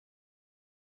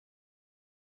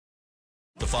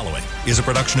following is a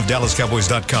production of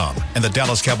DallasCowboys.com and the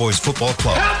Dallas Cowboys Football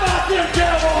Club. How about them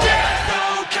Cowboys? Yeah,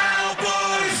 go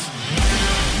Cowboys!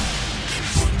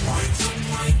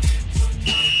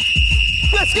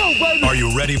 Let's go, baby! Are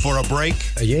you ready for a break?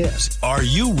 Yes. Are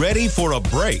you ready for a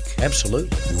break?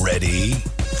 Absolutely. Ready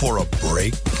for a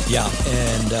break? Yeah,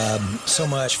 and so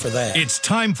much for that. It's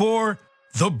time for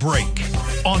The Break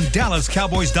on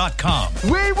DallasCowboys.com.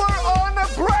 We were on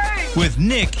the break! With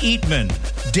Nick Eatman,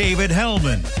 David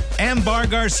Hellman, Ambar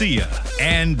Garcia,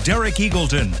 and Derek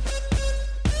Eagleton.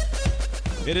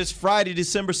 It is Friday,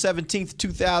 December 17th,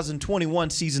 2021,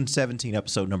 Season 17,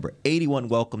 Episode number 81.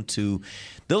 Welcome to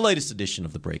the latest edition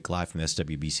of The Break, live from the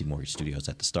SWBC Mortgage Studios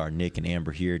at the Star. Nick and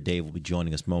Amber here. Dave will be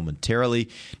joining us momentarily.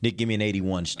 Nick, give me an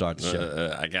 81 to start the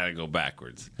show. I got to go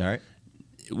backwards. All right.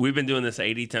 We've been doing this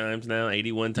 80 times now,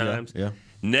 81 times. Yeah.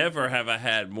 Never have I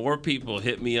had more people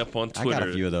hit me up on Twitter. I got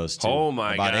a few of those, too. Oh,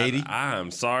 my About God. 80? I'm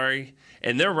sorry.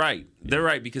 And they're right. They're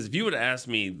right, because if you would have asked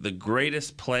me the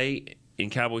greatest play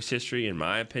in Cowboys history, in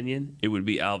my opinion, it would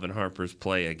be Alvin Harper's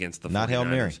play against the 49ers. Not Hail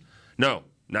Mary. No,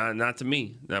 not to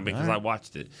me. Not because right. I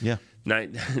watched it. Yeah.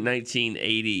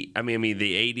 1980. I mean,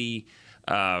 the 80.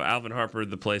 Alvin Harper,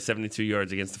 the play, 72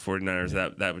 yards against the 49ers. Yeah.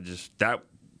 That would just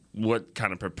what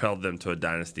kind of propelled them to a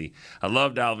dynasty. I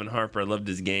loved Alvin Harper. I loved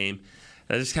his game.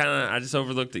 I just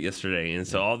overlooked it yesterday. And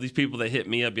so all these people that hit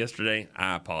me up yesterday,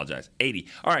 I apologize. 80.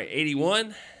 All right,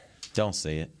 81. Don't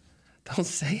say it. Don't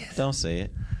say it. Don't say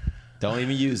it. Don't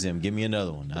even use him. Give me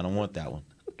another one. I don't want that one.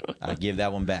 I give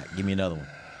that one back. Give me another one.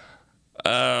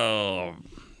 Oh,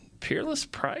 Peerless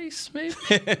Price, maybe?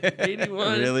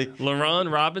 81. Really?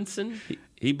 LaRon Robinson.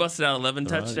 He busted out 11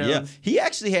 touchdowns. Yeah, he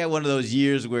actually had one of those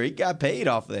years where he got paid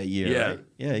off of that year. Yeah. Right?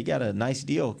 Yeah, he got a nice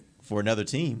deal for another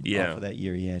team Yeah. off of that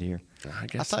year he had here. I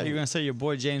I thought you were going to say your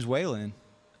boy James Whalen.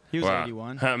 He was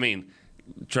 81. I mean,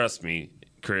 trust me,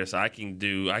 Chris, I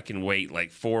can wait like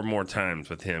 4 more times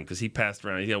with him because he passed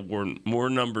around. He had more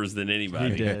numbers than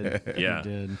anybody. He did. Yeah. He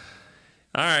did.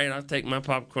 All right, I'll take my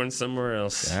popcorn somewhere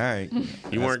else. All right.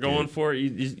 You weren't going for it?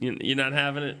 You're not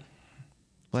having it?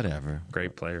 Whatever.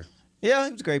 Great player. Yeah,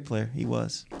 he was a great player. He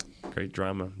was. Great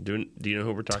drama. Do you know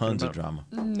who we're talking Tons about? of drama.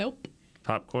 Nope.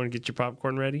 Popcorn. Get your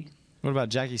popcorn ready. What about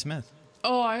Jackie Smith?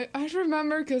 Oh, I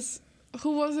remember because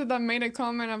who was it that made a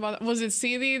comment about? Was it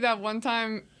CD that one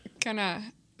time kind of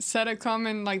said a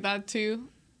comment like that too?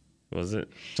 Was it?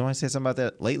 Somebody said something about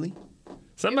that lately?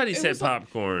 Somebody It said was like-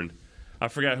 popcorn. I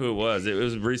forgot who it was. It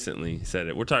was recently he said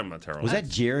it. We're talking about Terrell. Was that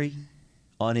Jerry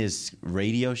on his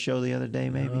radio show the other day,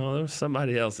 maybe? Oh, there was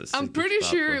somebody else that said I'm pretty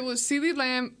popcorn. sure it was CD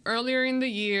Lamb earlier in the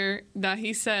year that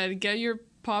he said, "Get your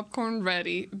popcorn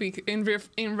ready,"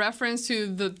 in reference to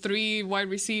the 3 wide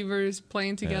receivers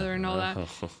playing together and all that,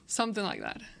 something like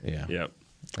that. Yeah. Yep.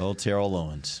 Old Terrell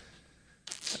Owens.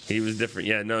 He was different.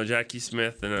 Yeah, no, Jackie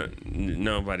Smith.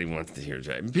 Nobody wants to hear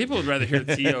Jackie. People would rather hear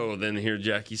T.O. than hear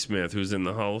Jackie Smith, who's in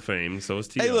the Hall of Fame. So is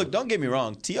T.O. Hey, look, don't get me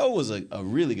wrong. T.O. was a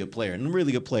really good player, and a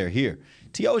really good player here.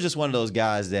 T.O. was just one of those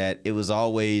guys that it was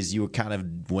always, you were kind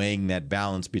of weighing that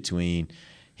balance between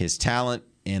his talent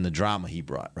and the drama he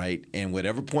brought, right? And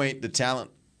whatever point the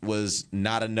talent was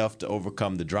not enough to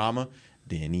overcome the drama,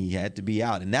 then he had to be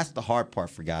out. And that's the hard part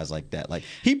for guys like that. Like,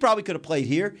 he probably could have played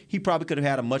here. He probably could have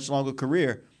had a much longer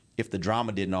career if the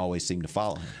drama didn't always seem to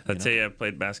follow him. I'll tell you, I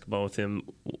played basketball with him.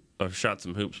 I shot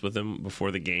some hoops with him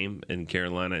before the game in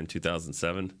Carolina in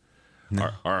 2007.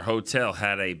 Our hotel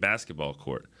had a basketball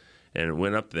court, and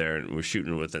went up there and we're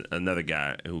shooting with another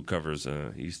guy who covers.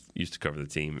 Used to cover the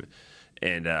team,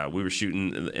 and we were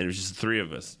shooting, and it was just the 3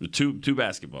 of us, two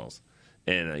basketballs,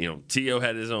 and T.O.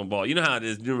 had his own ball. You know how it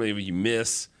is. Normally, when you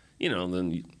miss,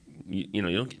 then you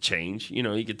don't get change.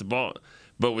 You get the ball.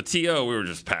 But with T.O., we were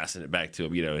just passing it back to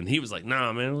him, and he was like,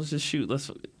 "Nah, man, let's just shoot."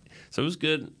 So it was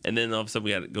good. And then all of a sudden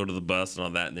we had to go to the bus and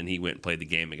all that. And then he went and played the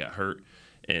game and got hurt,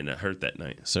 and hurt that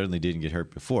night. Certainly didn't get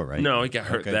hurt before, right? No, he got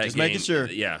hurt that just game. making sure.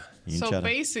 Yeah. So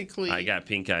basically, I got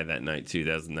pink eye that night too.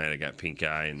 That was the night I got pink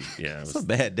eye, and yeah, it was a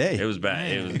bad day. It was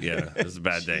bad. It was a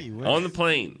bad day. Gee whiz. On the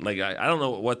plane. Like I don't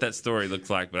know what that story looked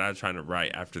like, but I was trying to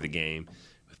write after the game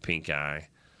with pink eye.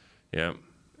 Yep.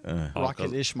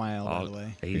 Rocket Ishmael, by the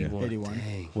way. 81.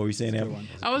 81. What were you saying, Evan? 81.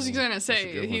 I was gonna good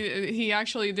say one. he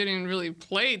actually didn't really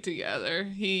play together.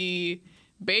 He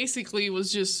basically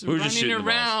was just We were just running shooting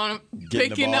the around, Getting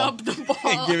the picking ball. up the ball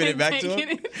And giving it and back to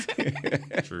taking him?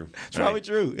 it. True. It's probably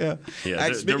true, yeah. Yeah.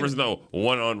 Actually, There was no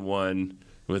one-on-one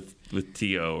with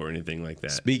T.O. or anything like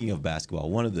that. Speaking of basketball,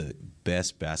 one of the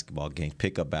best basketball games,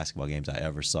 pickup basketball games I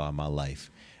ever saw in my life,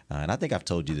 and I think I've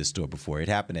told you this story before. It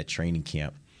happened at training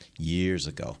camp years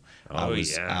ago. Oh,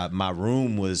 yeah. My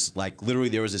room was like literally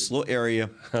there was this little area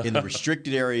in the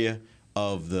restricted area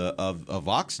of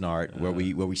Oxnard, where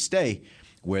we stay,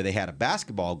 where they had a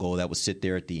basketball goal that would sit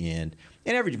there at the end,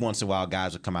 and every once in a while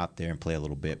guys would come out there and play a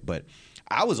little bit. But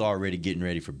I was already getting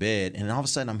ready for bed, and all of a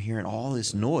sudden I'm hearing all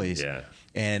this noise. Yeah.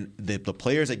 And the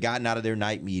players had gotten out of their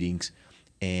night meetings,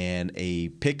 and a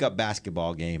pickup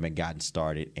basketball game had gotten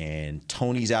started. And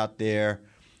Tony's out there,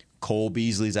 Cole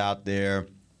Beasley's out there,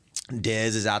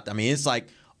 Dez is out there. I mean, it's like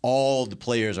all the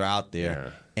players are out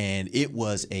there, and it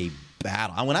was a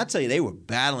battle. And when I tell you they were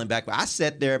battling back, I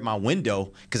sat there at my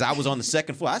window because I was on the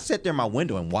second floor. I sat there at my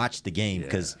window and watched the game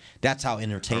because that's how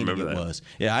entertaining it was.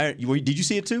 Yeah, did you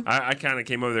see it too? I kind of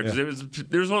came over there because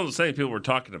there was one of the same people were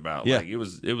talking about. Yeah. Like it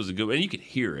was a good, and you could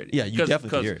hear it. Yeah, you definitely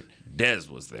could hear it. Dez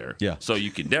was there. Yeah. So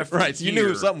you could definitely right. So you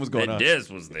knew something was going on. Dez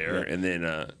was there, and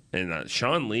then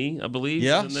Sean Lee, I believe.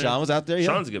 Yeah, was in there. Sean was out there. Yeah.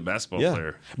 Sean's a good basketball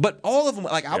player. But all of them,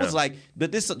 like I was like,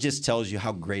 but this just tells you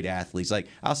how great athletes. Like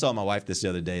I saw my wife this the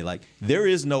other day. Like there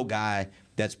is no guy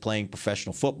that's playing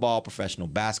professional football, professional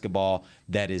basketball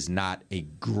that is not a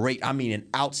great, an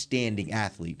outstanding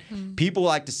athlete. People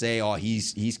like to say, oh,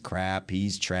 he's crap,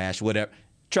 he's trash, whatever.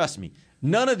 Trust me.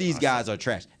 None of these guys are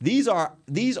trash. These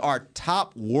are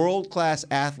top world-class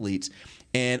athletes,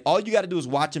 and all you got to do is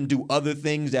watch them do other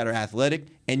things that are athletic,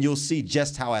 and you'll see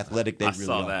just how athletic they really are. I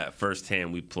saw that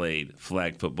firsthand. We played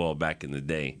flag football back in the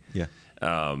day. Yeah.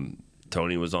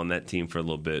 Tony was on that team for a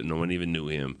little bit. No one even knew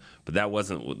him, but that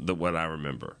wasn't what I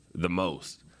remember the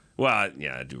most. Well, I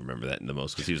do remember that the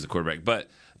most because he was the quarterback, but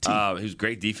he was a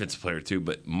great defensive player too.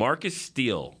 But Marcus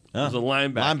Steele was a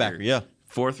linebacker. Linebacker, yeah.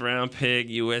 4th round pick,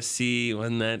 USC,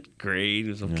 wasn't that great?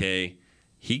 It was okay. Yeah.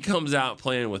 He comes out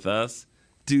playing with us.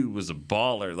 Dude was a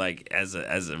baller, like as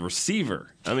a receiver.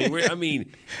 I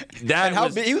mean, that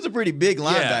and he was a pretty big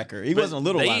linebacker. He wasn't a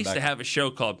little linebacker. They used to have a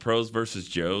show called Pros versus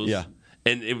Joes. Yeah.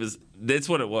 And that's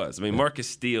what it was. I mean, Marcus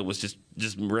Steele was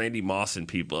just Randy Moss and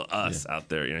people, out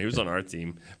there. You know, he was on our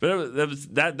team. But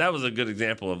that was a good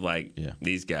example of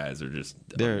these guys are just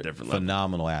they're on a different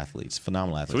phenomenal athletes.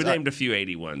 Phenomenal athletes. So we named a few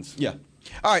 81s. Yeah.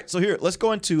 All right, so here, let's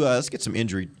go into let's get some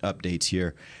injury updates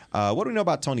here. What do we know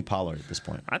about Tony Pollard at this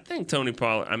point? I think Tony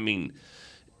Pollard,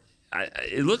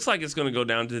 it looks like it's going to go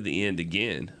down to the end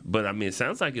again, but it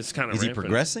sounds like it's kind of Is he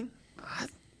progressing?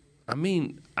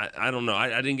 I don't know.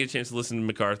 I didn't get a chance to listen to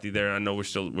McCarthy there. I know we're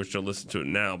still listening to it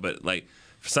now, but like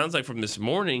it sounds like from this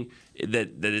morning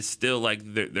that it's still like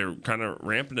they're kind of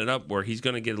ramping it up where he's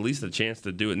going to get at least a chance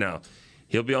to do it now.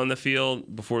 He'll be on the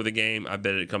field before the game. I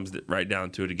bet it comes right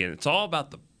down to it again. It's all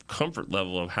about the comfort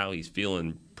level of how he's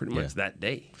feeling pretty much that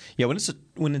day. Yeah, when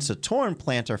it's a torn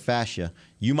plantar fascia,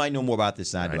 you might know more about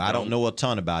this than I do. I don't know a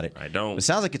ton about it. I don't. It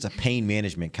sounds like it's a pain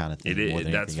management kind of thing. It is. More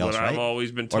than That's anything what else, I've right?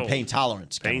 always been told. Or pain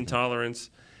tolerance. Pain tolerance,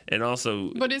 and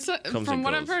also. But it's from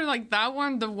what I've heard, like that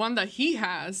one, the one that he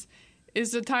has,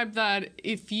 is the type that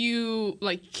if you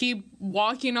like keep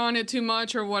walking on it too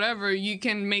much or whatever, you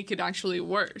can make it actually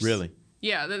worse. Really?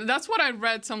 Yeah, that's what I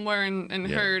read somewhere and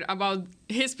heard about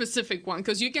his specific one.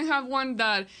 Because you can have one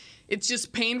that it's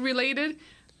just pain related,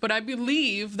 but I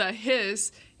believe that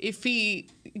if he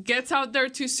gets out there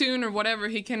too soon or whatever,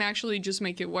 he can actually just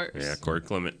make it worse. Yeah, Corey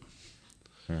Clement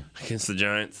against the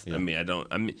Giants. Yeah. I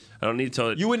don't need to tell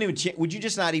it. You wouldn't even. Would you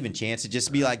just not even chance it?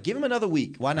 Just be like, give him another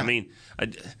week. Why not?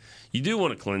 You do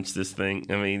want to clinch this thing.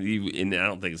 And I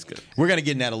don't think it's good. We're going to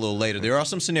get in that a little later. There are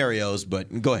some scenarios,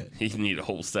 but go ahead. You need a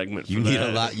whole segment for that. You need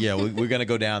a lot. Yeah, we're going to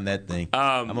go down that thing.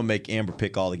 I'm going to make Amber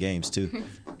pick all the games, too.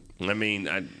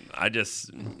 I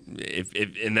just if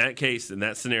in that case, in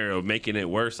that scenario, making it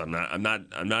worse, I'm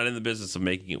not in the business of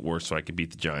making it worse so I can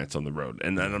beat the Giants on the road.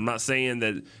 And I'm not saying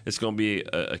that it's going to be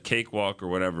a cakewalk or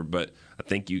whatever, but I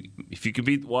think if you can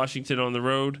beat Washington on the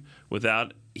road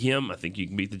without him, I think you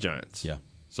can beat the Giants. Yeah.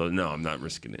 So, no, I'm not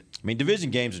risking it. Division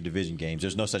games are division games.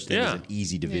 There's no such thing as an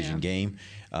easy division game.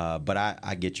 But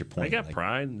I get your point. They got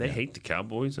pride. They hate the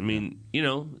Cowboys.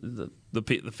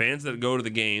 The fans that go to the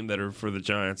game that are for the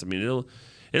Giants,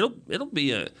 it'll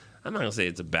be a – I'm not going to say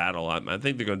it's a battle. I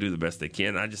think they're going to do the best they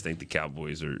can. I just think the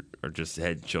Cowboys are just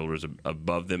head and shoulders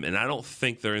above them. And I don't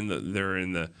think they're in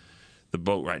the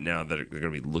boat right now that are going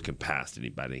to be looking past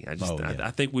anybody.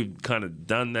 I think we've kind of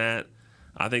done that.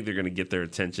 I think they're going to get their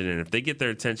attention, and if they get their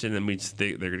attention, then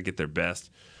they're going to get their best.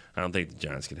 I don't think the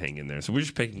Giants can hang in there. So we're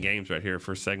just picking games right here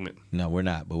for a segment. No, we're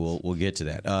not, but we'll get to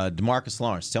that. DeMarcus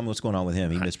Lawrence, tell me what's going on with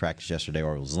him. He missed practice yesterday,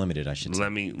 or was limited, I should say.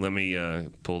 Let me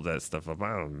pull that stuff up.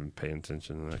 I don't even pay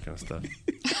attention to that kind of stuff.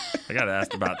 I got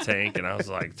asked about Tank, and I was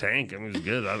like, Tank? It was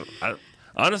good.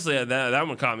 Honestly, that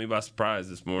one caught me by surprise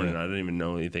this morning. I didn't even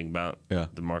know anything about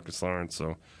DeMarcus Lawrence,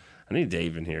 so I need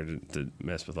Dave in here to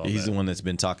mess with all that. He's the one that's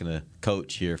been talking to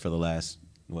Coach here for the last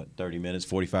 30 minutes,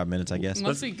 45 minutes, I guess.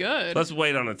 Must be good. Let's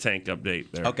wait on a Tank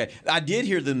update there. Okay. I did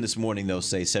hear them this morning, though,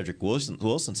 say Cedric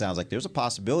Wilson sounds like there's a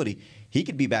possibility he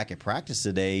could be back at practice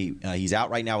today. He's out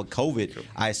right now with COVID.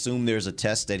 I assume there's a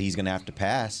test that he's going to have to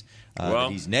pass.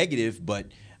 That he's negative, but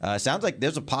sounds like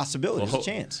there's a possibility, there's a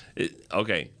chance.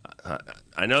 Okay.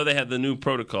 I know they have the new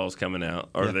protocols coming out,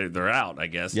 or they're out, I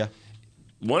guess. Yeah.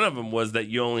 One of them was that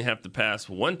you only have to pass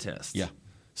one test. Yeah.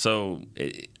 So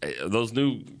those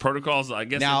new protocols, I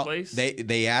guess, now, in place?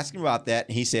 They asked him about that,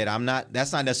 and he said,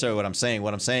 that's not necessarily what I'm saying.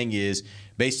 What I'm saying is,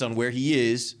 based on where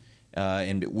he is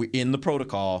and in the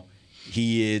protocol,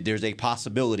 there's a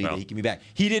possibility that he can be back.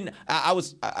 He didn't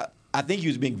I think he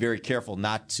was being very careful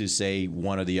not to say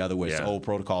one or the other, where it's old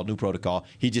protocol, new protocol.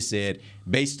 He just said,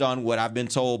 based on what I've been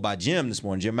told by Jim this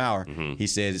morning, Jim Maurer, he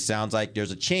said it sounds like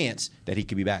there's a chance that he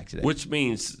could be back today. Which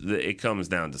means that it comes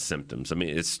down to symptoms. I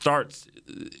mean, it starts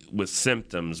with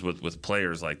symptoms with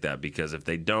players like that, because if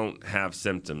they don't have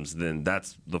symptoms, then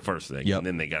that's the first thing, and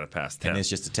then they got to pass tests. And it's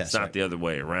just a test. It's not the other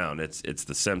way around. It's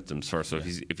the symptoms first. So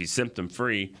if he's symptom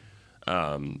free,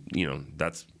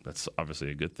 that's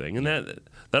obviously a good thing, and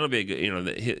that'll be a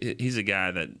good. He's a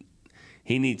guy that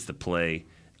he needs to play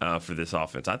for this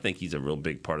offense. I think he's a real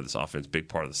big part of this offense, big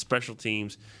part of the special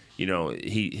teams.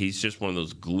 He's just one of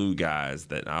those glue guys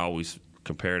that I always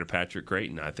compare to Patrick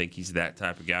Creighton. I think he's that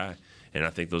type of guy, and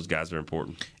I think those guys are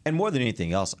important. And more than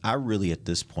anything else, I really, at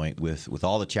this point, with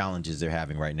all the challenges they're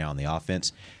having right now in the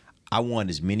offense, I want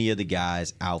as many of the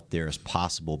guys out there as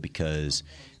possible, because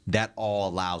that all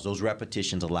allows, those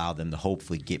repetitions allow them to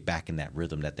hopefully get back in that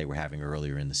rhythm that they were having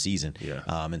earlier in the season. Yeah.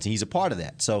 And he's a part of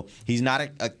that. So he's not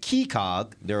a key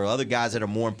cog. There are other guys that are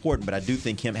more important, but I do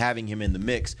think having him in the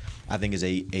mix, I think, is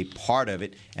a part of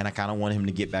it. And I kind of want him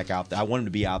to get back out there. I want him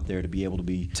to be out there to be able to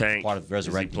be part of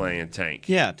resurrecting. Is he playing Tank?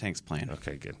 Yeah, Tank's playing.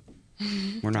 Okay, good.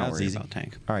 We're not worried about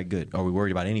Tank. All right, good. Are we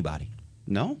worried about anybody?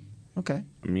 No. Okay.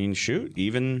 I mean, shoot,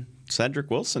 even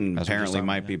Cedric Wilson apparently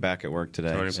might be back at work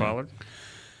today. Tony Pollard?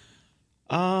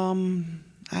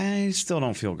 I still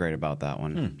don't feel great about that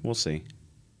one. We'll see.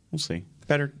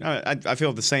 Better. I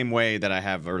feel the same way that I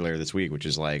have earlier this week, which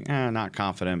is like, not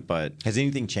confident, but... Has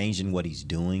anything changed in what he's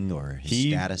doing or his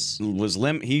status?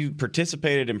 He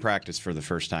participated in practice for the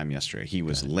first time yesterday. He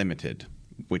was limited,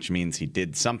 which means he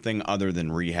did something other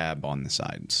than rehab on the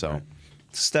side. So,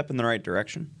 it's a step in the right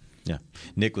direction. Yeah.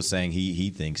 Nick was saying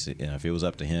he thinks if it was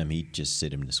up to him, he'd just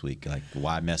sit him this week. Like,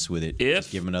 why mess with it?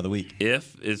 Just give him another week.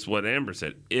 If it's what Amber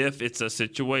said, if it's a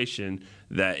situation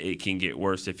that it can get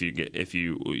worse if you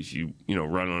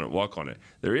run on it, walk on it.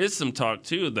 There is some talk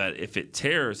too that if it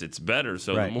tears, it's better.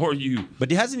 So the more you.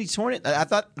 But hasn't he torn it? I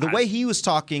thought the way he was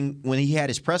talking when he had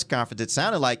his press conference, it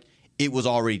sounded like it was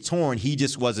already torn. He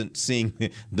just wasn't seeing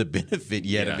the benefit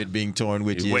yet of it being torn,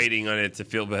 which is waiting on it to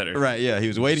feel better. Right, yeah. He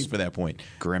was waiting for that point.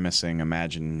 Grimacing,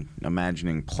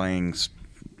 imagining playing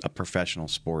a professional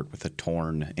sport with a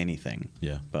torn anything.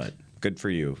 Yeah. But good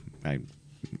for you.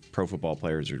 Pro football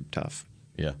players are tough.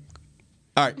 Yeah.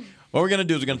 All right. What we're going to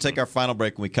do is we're going to take our final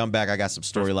break. When we come back, I got some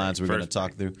storylines we're going to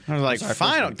talk through. I was like,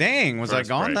 final? Dang, was I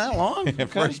gone that long? Okay.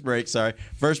 First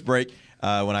break.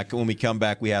 When we come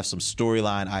back, we have some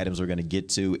storyline items we're going to get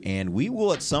to, and we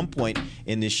will at some point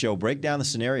in this show break down the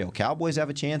scenario. Cowboys have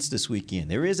a chance this weekend.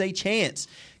 There is a chance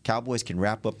Cowboys can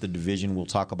wrap up the division. We'll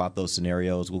talk about those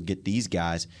scenarios. We'll get these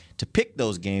guys to pick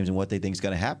those games and what they think is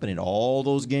going to happen in all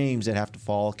those games that have to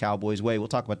fall Cowboys' way. We'll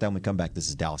talk about that when we come back. This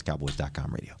is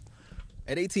DallasCowboys.com radio.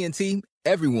 At AT&T,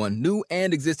 everyone, new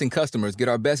and existing customers, get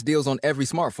our best deals on every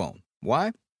smartphone.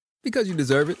 Why? Because you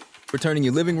deserve it. For turning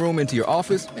your living room into your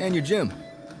office and your gym.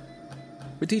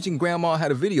 For teaching Grandma how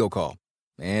to video call.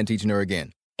 And teaching her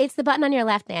again. It's the button on your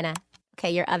left, Nana.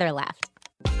 Okay, your other left.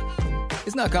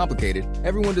 It's not complicated.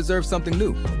 Everyone deserves something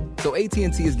new. So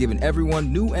AT&T is giving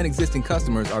everyone, new and existing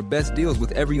customers, our best deals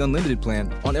with every unlimited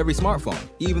plan on every smartphone,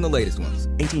 even the latest ones.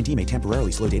 AT&T may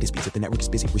temporarily slow data speeds if the network is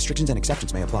busy. Restrictions and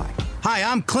exceptions may apply. Hi,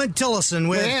 I'm Clint Tillison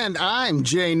with... And I'm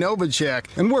Jay Novacek.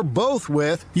 And we're both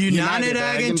with... United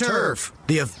Ag and Turf,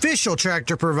 the official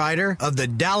tractor provider of the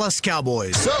Dallas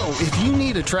Cowboys. So, if you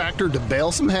need a tractor to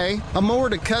bale some hay, a mower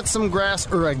to cut some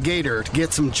grass, or a gator to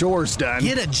get some chores done...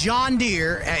 Get a John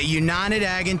Deere at United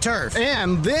Ag and Turf.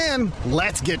 And then,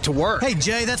 let's get to work. Hey,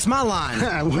 Jay, that's my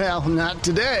line. Well, not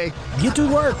today. Get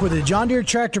to work with a John Deere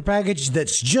tractor package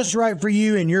that's just right for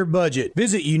you and your budget.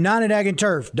 Visit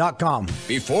UnitedAgAndTurf.com.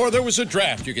 Before there was a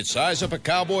draft, you could size up a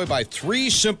cowboy by 3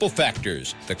 simple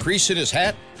factors: the crease in his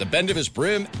hat, the bend of his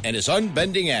brim, and his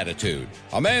unbending attitude.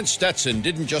 A man's Stetson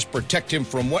didn't just protect him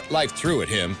from what life threw at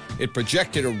him, it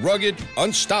projected a rugged,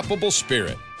 unstoppable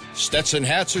spirit. Stetson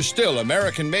hats are still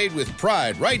American-made with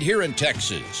pride right here in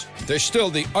Texas. They're still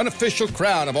the unofficial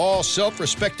crown of all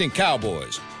self-respecting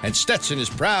cowboys, and Stetson is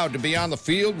proud to be on the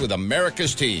field with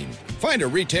America's team. Find a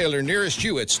retailer nearest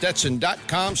you at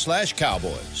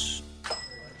stetson.com/cowboys.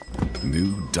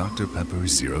 New Dr. Pepper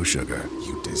Zero Sugar.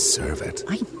 You deserve it.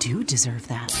 I do deserve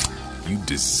that. You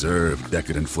deserve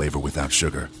decadent flavor without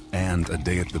sugar, and a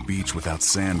day at the beach without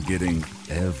sand getting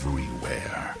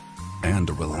everywhere. And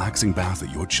a relaxing bath that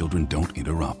your children don't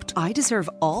interrupt. I deserve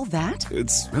all that?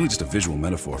 It's really just a visual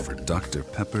metaphor for Dr.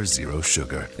 Pepper Zero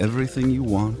Sugar. Everything you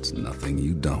want, nothing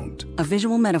you don't. A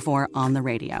visual metaphor on the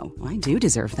radio. I do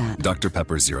deserve that. Dr.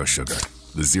 Pepper Zero Sugar.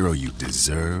 The zero you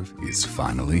deserve is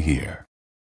finally here.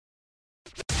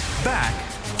 Back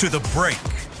to the break.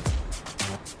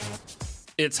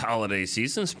 It's holiday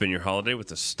season. Spend your holiday with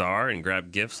the Star and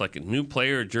grab gifts like new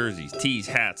player jerseys, tees,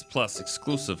 hats, plus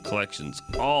exclusive collections,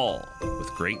 all with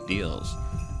great deals.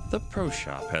 The Pro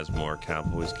Shop has more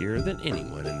Cowboys gear than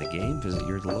anyone in the game. Visit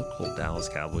your local Dallas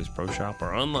Cowboys Pro Shop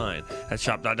or online at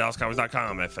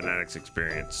shop.dallascowboys.com at Fanatics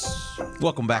Experience.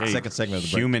 Welcome back. Second segment of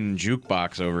the break. Human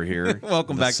jukebox over here.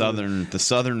 Welcome back. The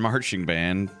Southern Marching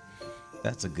Band.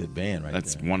 That's a good band right there.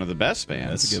 That's one of the best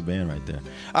bands. That's a good band right there.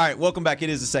 All right, welcome back. It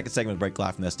is the second segment of Break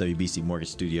Live from the SWBC Mortgage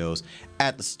Studios.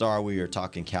 At the Star, we are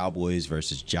talking Cowboys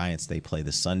versus Giants. They play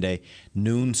this Sunday,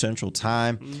 noon Central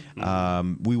Time.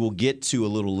 We will get to a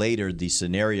little later the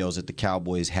scenarios that the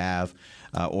Cowboys have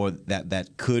or that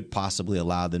could possibly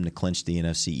allow them to clinch the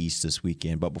NFC East this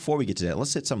weekend. But before we get to that,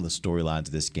 let's hit some of the storylines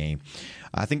of this game.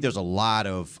 I think there's a lot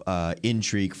of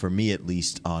intrigue, for me at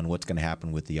least, on what's going to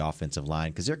happen with the offensive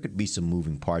line because there could be some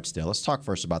moving parts there. Let's talk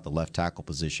first about the left tackle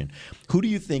position. Who do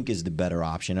you think is the better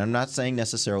option? I'm not saying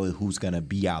necessarily who's going to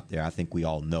be out there. I think we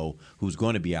all know who's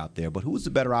going to be out there. But who's the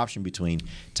better option between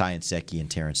Ty Nsekhe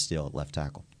and Terrence Steele at left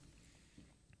tackle?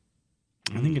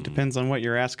 I think it depends on what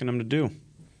you're asking them to do.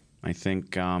 I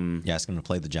think you're asking them to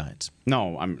play the Giants.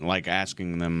 No, I'm like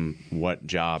asking them what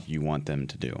job you want them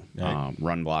to do. Right.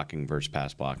 Run blocking versus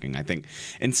pass blocking. I think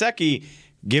Nsekhe,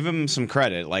 give him some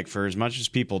credit. Like for as much as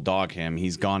people dog him,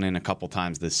 he's gone in a couple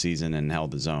times this season and held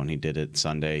the zone. He did it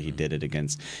Sunday. He did it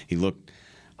against. He looked.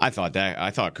 I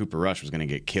thought Cooper Rush was going to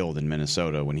get killed in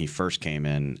Minnesota when he first came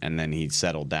in, and then he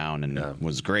settled down and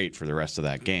was great for the rest of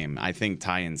that game. I think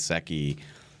Ty Nsekhe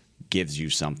gives you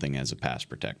something as a pass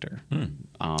protector.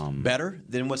 Better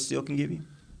than what Steele can give you?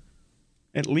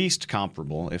 At least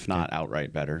comparable, if not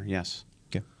outright better, yes.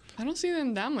 Okay. I don't see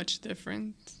them that much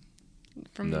different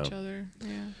from each other.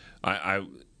 Yeah.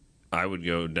 I would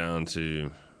go down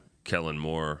to Kellen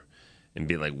Moore and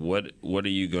be like, what are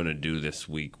you going to do this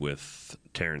week with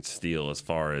Terrence Steele as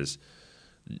far as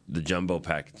the jumbo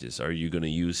packages? Are you going to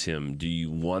use him? Do you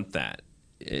want that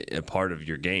a part of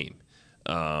your game?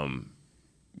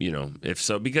 If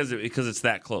so, because it's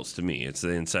that close to me. It's the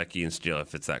Nsekhe and Steele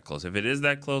if it's that close. If it is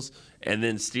that close, and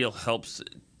then Steele helps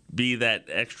be that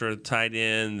extra tight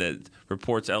end that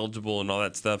reports eligible and all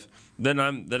that stuff, then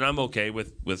I'm okay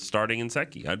with starting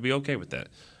Nsekhe. I'd be okay with that.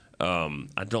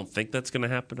 I don't think that's going to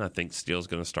happen. I think Steele's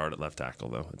going to start at left tackle,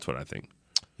 though. That's what I think.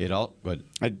 I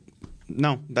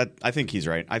think he's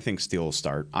right. I think Steele will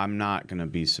start. I'm not going to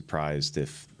be surprised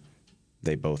if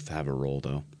they both have a role,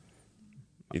 though.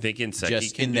 You think Nsekhe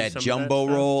just can in do that some jumbo of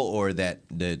that role, or that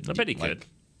I bet he could.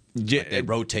 Like they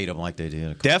rotate them like they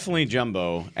did. Definitely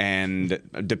jumbo, and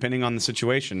depending on the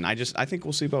situation, I think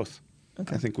we'll see both.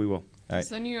 Okay. I think we will. All right.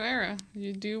 It's a new era.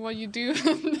 You do what you do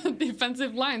on the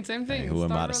defensive line. Same thing. Hey, who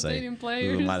am I to say?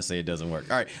 Who am I to say it doesn't work?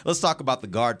 All right, let's talk about the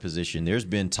guard position. There's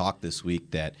been talk this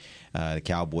week that the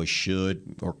Cowboys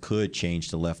should or could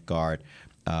change to left guard.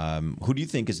 Who do you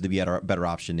think is the better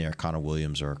option there, Connor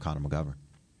Williams or Connor McGovern?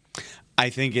 I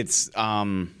think it's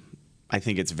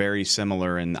very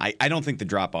similar, and I don't think the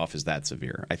drop-off is that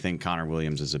severe. I think Connor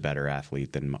Williams is a better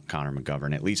athlete than Connor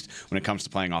McGovern, at least when it comes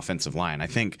to playing offensive line. I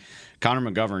think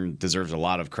Connor McGovern deserves a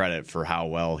lot of credit for how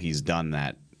well he's done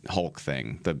that Hulk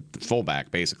thing, the fullback,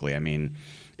 basically. I mean,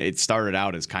 it started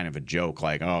out as kind of a joke,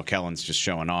 like, oh, Kellen's just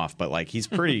showing off, but like he's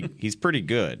pretty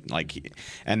good.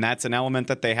 And that's an element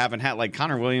that they haven't had. Like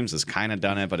Connor Williams has kind of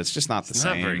done it, but it's just not the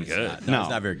same. Not very good. He's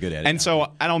not very good at it. And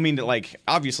so I don't mean to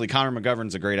obviously Connor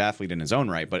McGovern's a great athlete in his own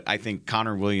right, but I think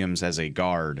Connor Williams as a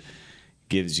guard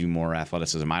gives you more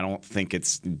athleticism. I don't think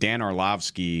it's Dan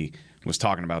Orlovsky was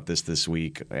talking about this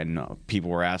week, and people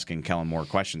were asking Kellen Moore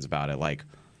questions about it, like.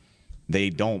 They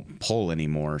don't pull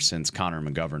anymore since Connor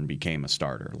McGovern became a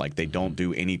starter. Like, they don't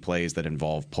do any plays that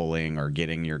involve pulling or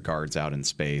getting your guards out in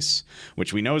space,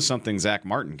 which we know is something Zach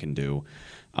Martin can do.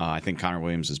 I think Connor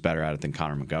Williams is better at it than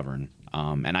Connor McGovern.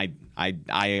 And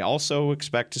I also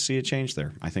expect to see a change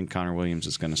there. I think Connor Williams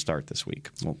is going to start this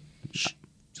week.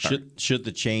 Should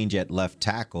the change at left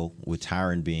tackle with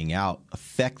Tyron being out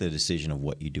affect the decision of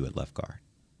what you do at left guard?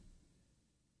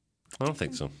 I don't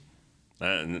think so.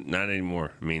 Not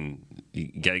anymore. I mean, you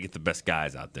got to get the best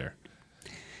guys out there.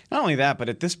 Not only that, but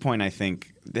at this point, I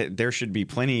think that there should be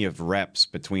plenty of reps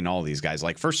between all these guys.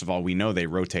 Like, first of all, we know they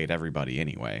rotate everybody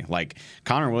anyway. Like,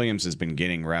 Connor Williams has been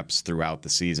getting reps throughout the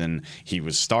season. He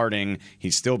was starting.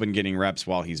 He's still been getting reps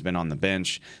while he's been on the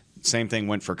bench. Same thing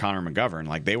went for Connor McGovern.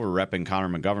 Like, they were repping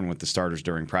Connor McGovern with the starters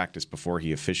during practice before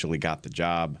he officially got the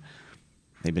job.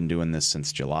 They've been doing this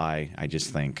since July. I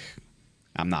just think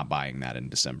I'm not buying that in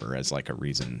December as like a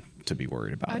reason to be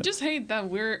worried about it. I just hate that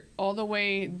we're all the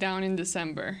way down in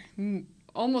December,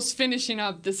 almost finishing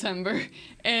up December,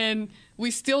 and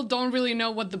we still don't really know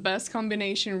what the best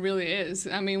combination really is.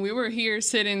 I mean, we were here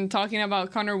sitting talking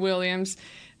about Connor Williams,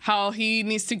 how he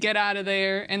needs to get out of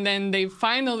there, and then they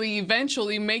finally,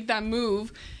 eventually make that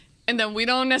move, and then we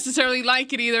don't necessarily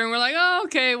like it either, and we're like, oh,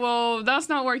 okay, well, that's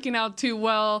not working out too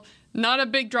well. Not a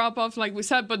big drop-off, like we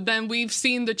said, but then we've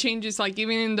seen the changes, like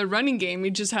even in the running game, it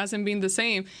just hasn't been the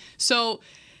same. So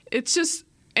it's just,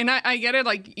 and I get it,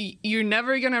 like you're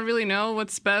never going to really know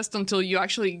what's best until you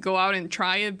actually go out and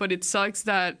try it, but it sucks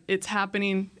that it's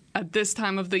happening at this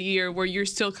time of the year where you're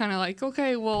still kind of like,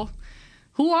 okay, well,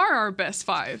 who are our best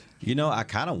five? You know, I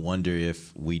kind of wonder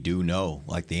if we do know,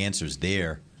 like the answer's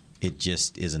there. It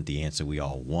just isn't the answer we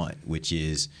all want, which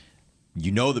is,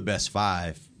 you know, the best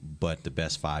five, but the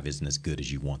best five isn't as good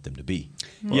as you want them to be.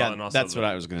 Well, yeah, that's what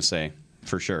I was going to say.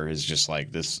 For sure, is just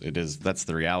like this. It is. That's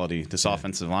the reality. This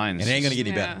offensive line. It ain't going to get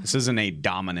any better. This isn't a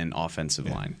dominant offensive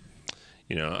line.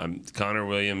 You know, Connor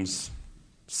Williams,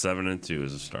 7-2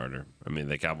 as a starter. I mean,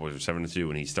 the Cowboys are 7-2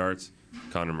 when he starts.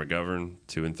 Connor McGovern,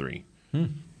 2-3. I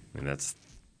mean, it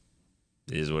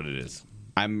is what it is.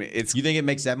 You think it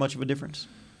makes that much of a difference?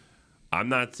 I'm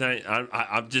not saying.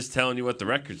 I'm just telling you what the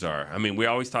records are. I mean, we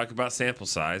always talk about sample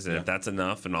size, and if that's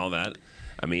enough, and all that.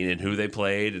 I mean, and who they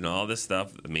played, and all this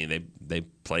stuff. I mean, they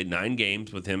played 9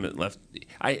 games with him at left.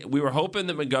 We were hoping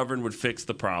that McGovern would fix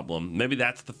the problem. Maybe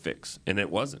that's the fix, and it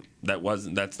wasn't.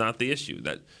 That's not the issue.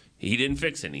 That he didn't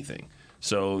fix anything.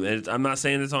 So I'm not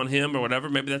saying it's on him or whatever.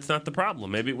 Maybe that's not the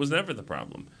problem. Maybe it was never the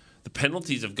problem. The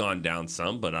penalties have gone down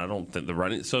some, but I don't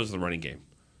think so is the running game.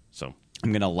 So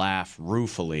I'm gonna laugh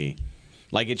ruefully.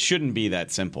 Like, it shouldn't be that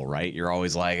simple, right? You're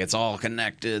always like, it's all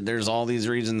connected. There's all these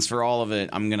reasons for all of it.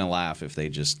 I'm going to laugh if they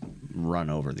just run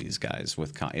over these guys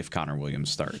if Connor Williams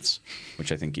starts,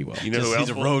 which I think he will. You know who else?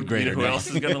 He's a road grader. You know who else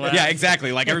is going to laugh? Yeah,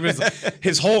 exactly. Like,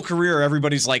 his whole career,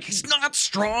 everybody's like, he's not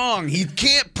strong. He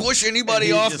can't push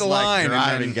anybody off the line.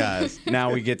 Driving guys.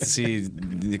 Now we get to see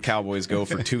the Cowboys go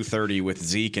for 230 with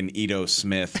Zeke and Ito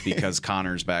Smith because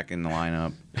Connor's back in the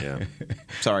lineup. Yeah.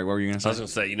 Sorry, what were you going to say? I was going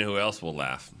to say, you know who else will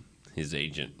laugh? His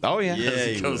agent. Oh, yeah.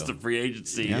 As he goes to free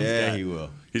agency. Yeah, he will.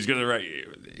 He's going to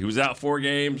he was out 4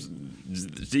 games.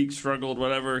 Zeke struggled,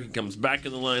 whatever. He comes back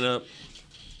in the lineup.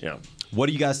 Yeah. What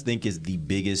do you guys think is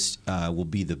will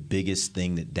be the biggest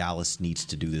thing that Dallas needs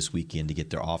to do this weekend to get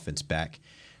their offense back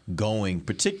going,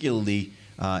 particularly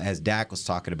as Dak was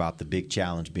talking about the big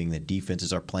challenge being that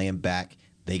defenses are playing back.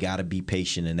 They got to be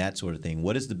patient and that sort of thing.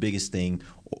 What is the biggest thing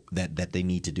that they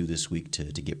need to do this week to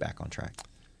get back on track?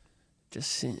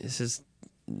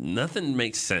 Nothing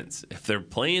makes sense. If they're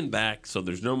playing back, so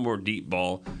there's no more deep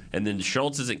ball, and then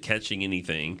Schultz isn't catching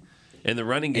anything, and the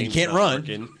running game can't run,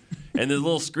 working, and the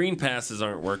little screen passes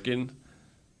aren't working.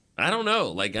 I don't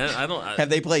know. Like I don't. Have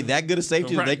they played that good a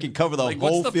safety that they can cover the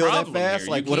whole field that fast?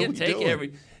 Here? Like, what are we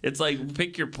doing? It's like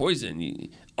pick your poison,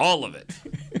 all of it,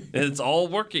 and it's all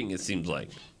working. It seems like.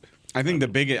 I think the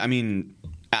biggest. I mean.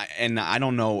 And I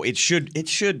don't know. It should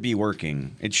be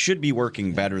working. It should be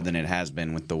working better than it has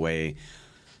been with the way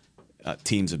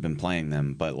teams have been playing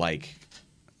them. But like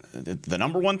the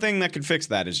number one thing that could fix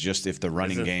that is just if the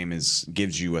running game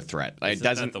gives you a threat. Isn't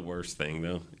that the worst thing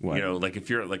though? What? You know, like if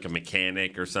you're like a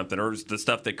mechanic or something, or the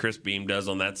stuff that Chris Beam does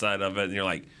on that side of it, and you're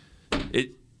like,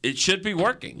 it should be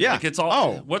working. Yeah. Like it's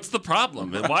all. What's the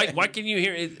problem? And why can you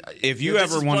hear it? If you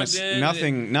ever want to,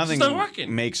 nothing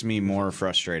working. makes me more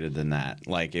frustrated than that.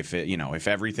 Like if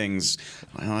everything's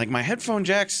like my headphone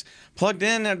jack's plugged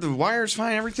in, the wire's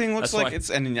fine, everything looks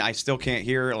and I still can't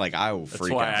hear. Like I will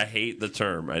freak out. That's why I hate the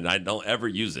term, and I don't ever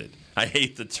use it. I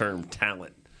hate the term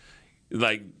talent.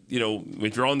 Like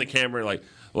if you're on the camera, like,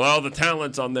 well, the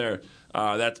talent's on there.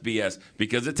 that's BS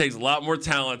because it takes a lot more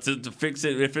talent to fix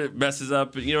it if it messes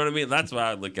up. You know what I mean? That's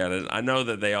why I look at it. I know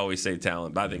that they always say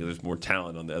talent, but I think there's more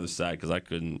talent on the other side because I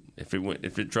couldn't. If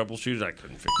it troubleshoots, I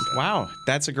couldn't fix that. Wow,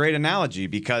 that's a great analogy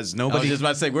because nobody. I was just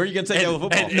about to say, where are you going to take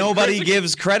football? Nobody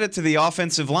gives credit to the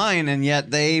offensive line, and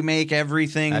yet they make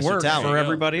everything work for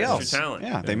everybody else. Talent.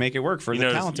 Yeah, they make it work for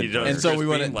the talented. And so we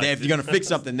want to. If you're going to fix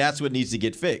something, that's what needs to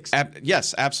get fixed.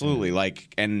 Yes, absolutely.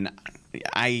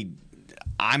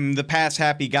 I'm the pass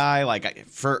happy guy.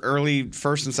 For early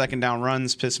first and second down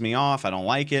runs piss me off. I don't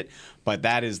like it. But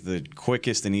that is the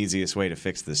quickest and easiest way to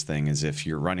fix this thing is if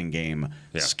your running game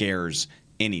scares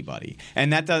anybody.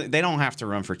 And they don't have to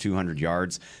run for 200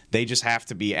 yards. They just have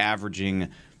to be averaging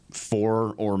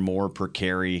 4 or more per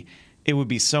carry. It would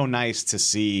be so nice to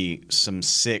see some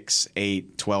 6,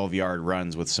 8, 12-yard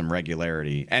runs with some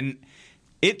regularity. And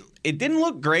it didn't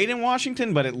look great in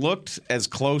Washington, but it looked as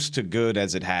close to good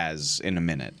as it has in a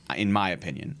minute, in my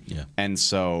opinion. Yeah. And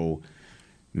so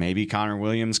maybe Connor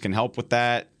Williams can help with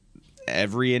that.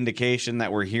 Every indication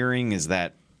that we're hearing is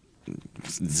that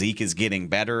Zeke is getting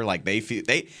better.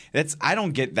 I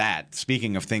don't get that.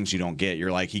 Speaking of things you don't get,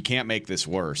 you're like, he can't make this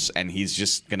worse, and he's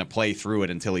just going to play through it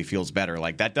until he feels better.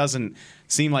 That doesn't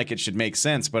seem like it should make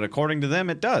sense, but according to them,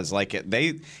 it does.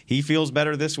 He feels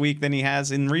better this week than he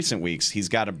has in recent weeks. He's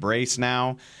got a brace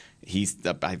now.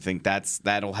 I think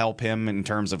that'll help him in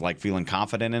terms of feeling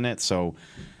confident in it. So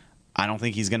I don't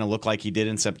think he's going to look like he did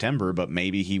in September, but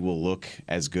maybe he will look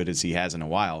as good as he has in a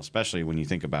while, especially when you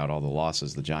think about all the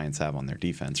losses the Giants have on their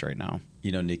defense right now.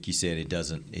 Nick, you said it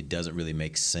doesn't really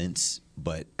make sense,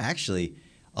 but actually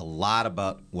a lot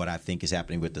about what I think is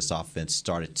happening with this offense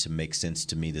started to make sense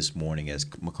to me this morning as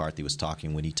McCarthy was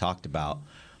talking when he talked about,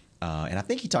 and I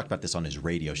think he talked about this on his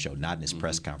radio show, not in his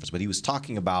press conference, but he was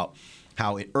talking about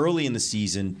how early in the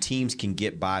season teams can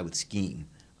get by with scheme.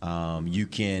 You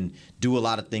can do a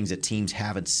lot of things that teams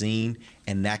haven't seen,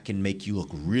 and that can make you look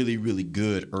really, really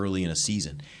good early in a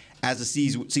season. As the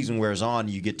season wears on,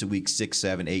 you get to week 6,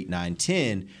 7, 8, 9,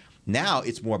 10. Now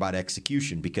it's more about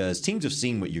execution because teams have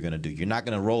seen what you're going to do. You're not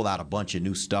going to roll out a bunch of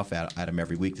new stuff at them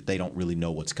every week that they don't really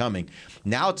know what's coming.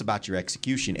 Now it's about your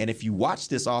execution. And if you watch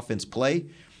this offense play,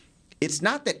 it's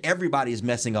not that everybody is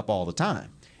messing up all the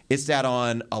time. It's that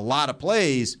on a lot of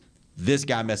plays, this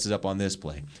guy messes up on this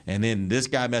play, and then this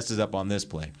guy messes up on this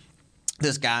play,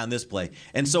 this guy on this play.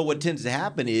 And so what tends to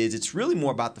happen is it's really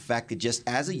more about the fact that just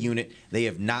as a unit, they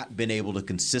have not been able to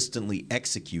consistently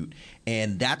execute,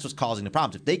 and that's what's causing the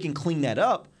problems. If they can clean that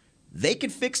up, they can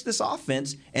fix this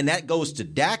offense, and that goes to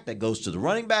Dak, that goes to the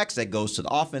running backs, that goes to the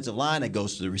offensive line, that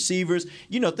goes to the receivers.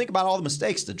 Think about all the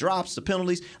mistakes, the drops, the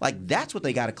penalties. That's what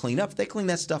they got to clean up. If they clean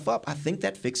that stuff up, I think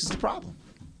that fixes the problem.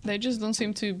 They just don't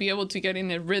seem to be able to get in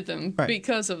a rhythm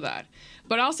because of that.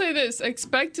 But I'll say this,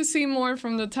 expect to see more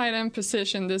from the tight end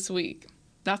position this week.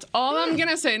 That's all I'm going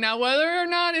to say. Now, whether or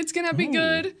not it's going to be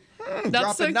good,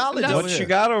 that's knowledge. What you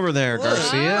got over there,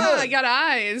 Garcia? I got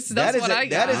eyes. That's what I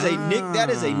got.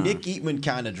 That is a Nick Eatman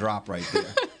kind of drop right there.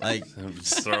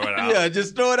 Just throw it out. Yeah,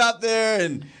 just throw it out there,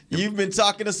 and you've been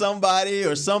talking to somebody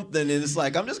or something, and it's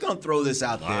I'm just going to throw this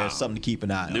out there, something to keep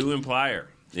an eye on. New implier.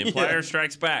 The implier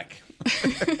strikes back.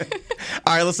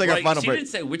 All right, let's take our final break. She didn't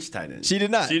say which tight end. She did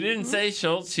not. She didn't say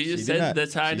Schultz. She just said the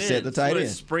tight end. She said the tight end.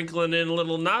 Sprinkling in a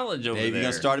little knowledge over there. Maybe you're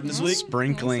going to start him this week?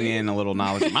 Sprinkling in a little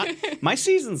knowledge. My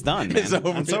season's done, man. It's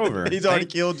over. It's over. He's already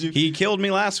killed you. He killed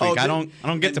me last week. I don't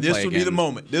get to play This will be the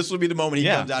moment. This will be the moment he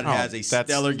comes out and has a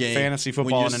stellar game. Fantasy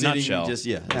football in a nutshell.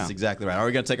 That's exactly right. All right,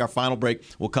 we're going to take our final break.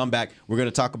 We'll come back. We're going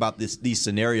to talk about these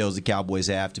scenarios the Cowboys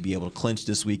have to be able to clinch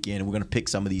this weekend. And we're going to pick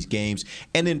some of these games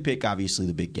and then pick, obviously,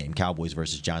 the big game, Cowboys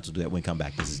versus Giants. We'll do that when we come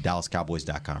back. This is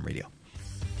DallasCowboys.com radio.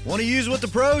 Want to use what the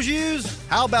pros use?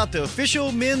 How about the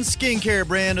official men's skincare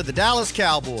brand of the Dallas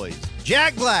Cowboys,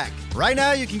 Jack Black? Right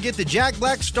now, you can get the Jack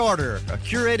Black Starter, a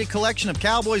curated collection of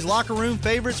Cowboys locker room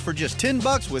favorites for just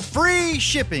 $10 with free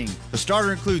shipping. The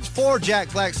starter includes 4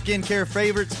 Jack Black skincare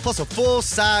favorites, plus a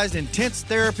full-sized intense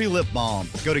therapy lip balm.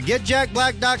 Go to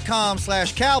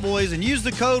getjackblack.com/Cowboys and use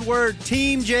the code word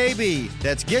TEAMJB.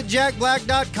 That's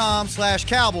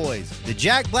getjackblack.com/Cowboys. The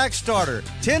Jack Black Starter,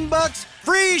 $10,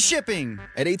 free shipping.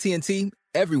 At AT&T,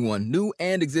 everyone, new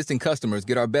and existing customers,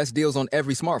 get our best deals on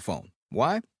every smartphone.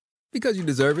 Why? Because you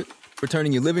deserve it. For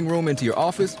turning your living room into your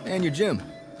office and your gym.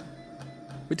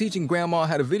 For teaching Grandma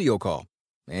how to video call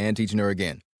and teaching her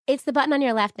again. It's the button on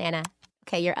your left, Nana.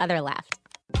 Okay, your other left.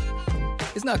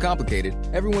 It's not complicated.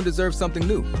 Everyone deserves something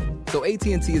new. So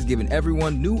AT&T is giving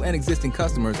everyone, new and existing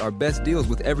customers, our best deals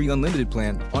with every unlimited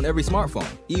plan on every smartphone,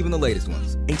 even the latest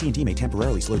ones. AT&T may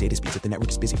temporarily slow data speeds if the network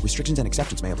is busy. Restrictions and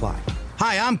exceptions may apply.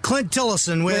 Hi, I'm Clint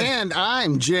Tillison with... And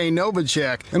I'm Jay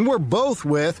Novacek, and we're both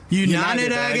with...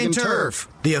 United Ag and Turf,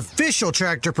 the official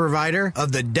tractor provider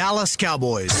of the Dallas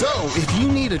Cowboys. So, if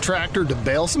you need a tractor to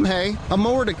bale some hay, a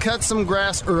mower to cut some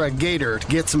grass, or a gator to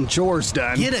get some chores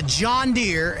done... Get a John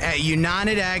Deere at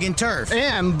United Ag and Turf.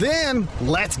 And then,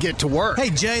 let's get to work. Hey,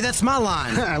 Jay, that's my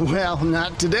line. Well,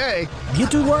 not today.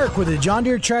 Get to work with a John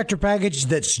Deere tractor package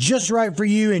that's just right for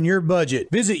you and your budget.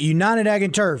 Visit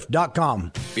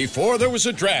UnitedAgAndTurf.com. Before there was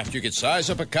a draft, you could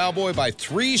size up a cowboy by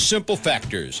 3 simple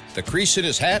factors: the crease in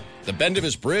his hat, the bend of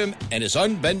his brim, and his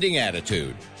unbending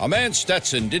attitude. A man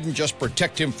Stetson didn't just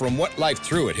protect him from what life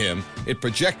threw at him, it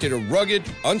projected a rugged,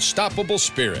 unstoppable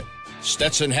spirit.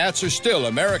 Stetson hats are still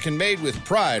American-made with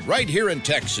pride right here in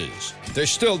Texas. They're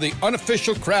still the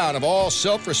unofficial crown of all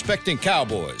self-respecting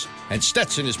cowboys, and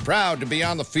Stetson is proud to be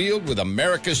on the field with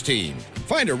America's team.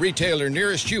 Find a retailer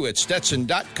nearest you at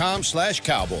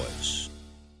stetson.com/cowboys.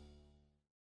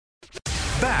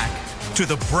 Back to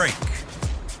the break.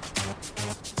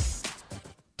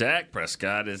 Dak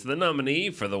Prescott is the nominee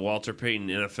for the Walter Payton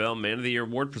NFL Man of the Year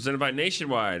Award presented by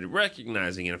Nationwide,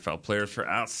 recognizing NFL players for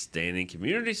outstanding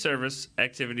community service,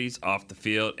 activities off the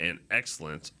field, and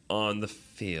excellence on the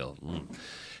field.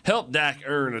 Help Dak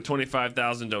earn a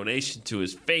 $25,000 donation to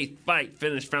his Faith Fight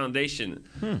Finish Foundation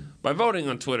by voting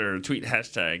on Twitter. Tweet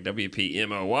hashtag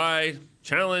WPMOY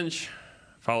challenge,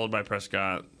 followed by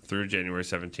Prescott through January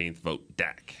 17th. Vote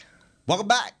Dak. Welcome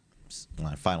back.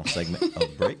 My final segment of the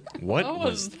break. What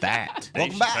was that?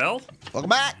 Welcome back. Welcome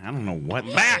back. I don't know what.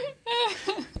 Back.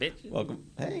 Welcome.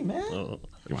 Hey, man.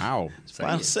 Wow.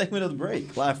 Final segment of the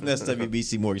break. Live from the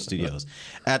SWBC Mortgage Studios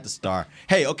at the Star.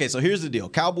 Hey, okay, so here's the deal.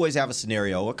 Cowboys have a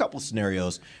couple of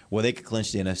scenarios where they could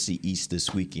clinch the NFC East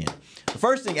this weekend. The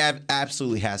first thing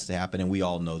absolutely has to happen, and we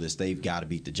all know this, they've got to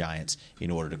beat the Giants in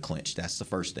order to clinch. That's the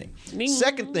first thing.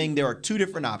 Second thing, there are 2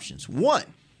 different options.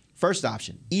 First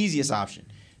option, easiest option.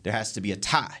 There has to be a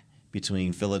tie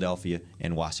between Philadelphia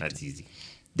and Washington. That's easy.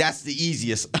 That's the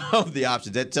easiest of the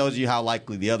options. That tells you how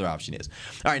likely the other option is.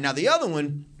 All right, now the other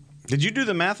one. Did you do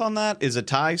the math on that? Is a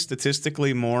tie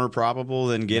statistically more probable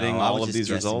than getting all of these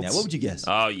results? That. What would you guess?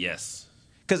 Oh, yes.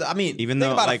 Because, I mean, even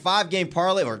think though, about a 5-game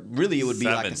parlay, or really it would be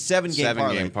like a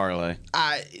 7-game parlay.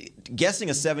 Guessing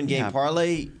a 7-game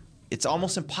parlay, it's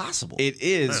almost impossible. It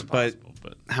is, but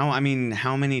how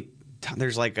many...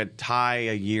 There's like a tie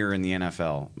a year in the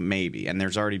NFL, maybe, and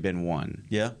there's already been one.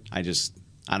 Yeah. I don't.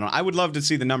 I would love to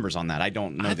see the numbers on that. I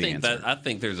don't know the answer. I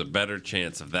think there's a better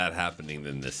chance of that happening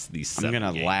than these 7 games. I'm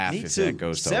gonna laugh if that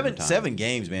goes to overtime. 7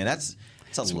 games, man. That's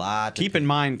a lot. Keep in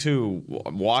mind too,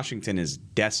 Washington is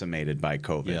decimated by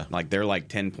COVID. Yeah. Like they're like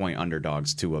 10-point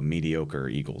underdogs to a mediocre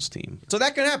Eagles team. So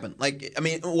that could happen.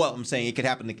 I'm saying it could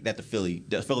happen that the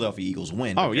Philadelphia Eagles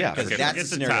win. Oh yeah, because that's the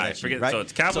scenario. Tie. So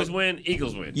it's Cowboys win,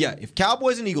 Eagles win. Yeah, if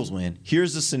Cowboys and Eagles win,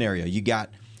 here's the scenario. You got.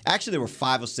 Actually, there were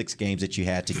 5 or 6 games that you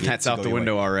had to get. That's out the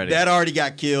window already. That already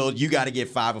got killed. You got to get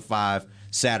 5 of 5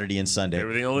 Saturday and Sunday. They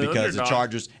were the only because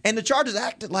underdog. the Chargers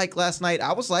acted like last night.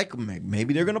 I was like,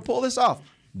 maybe they're going to pull this off.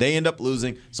 They end up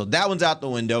losing, so that one's out the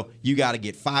window. You got to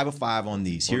get 5 of 5 on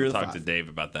these. We'll talk to Dave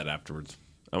about that afterwards.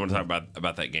 I want to talk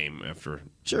about that game after.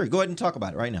 Sure, go ahead and talk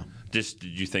about it right now. Did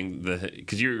you think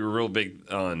because you're real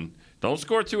big on don't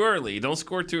score too early. Don't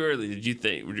score too early. Did you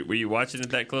think were you watching it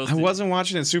that close? I wasn't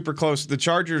watching it super close. The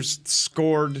Chargers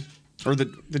scored, or the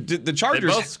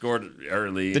Chargers. They both scored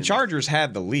early. The Chargers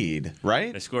had the lead,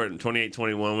 right? They scored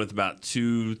 28-21 with about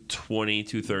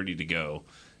 2:30 to go.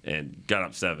 And got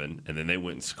up 7, and then they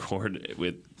went and scored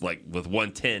with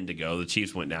 1:10 to go. The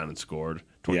Chiefs went down and scored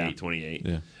 28-28.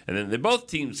 Yeah. And then both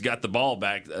teams got the ball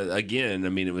back again. I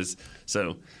mean, it was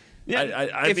so.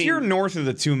 Yeah, if you're north of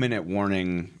the 2-minute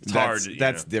warning,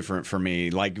 that's different for me.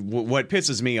 Like what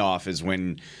pisses me off is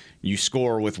when you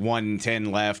score with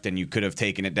 1:10 left and you could have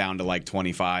taken it down to like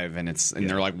 25 and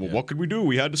they're like, well, what could we do?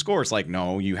 We had to score. It's like,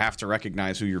 no, you have to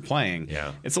recognize who you're playing.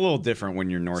 Yeah. It's a little different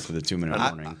when you're north of the 2-minute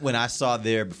warning. When I saw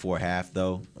there before half,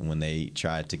 though, when they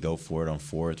tried to go for it on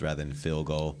fourth rather than field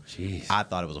goal, I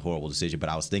thought it was a horrible decision. But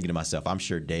I was thinking to myself, I'm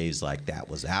sure Dave's like, that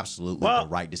was absolutely the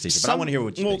right decision. But I want to hear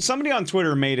what you think. Somebody on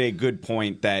Twitter made a good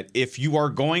point that if you are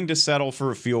going to settle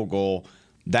for a field goal,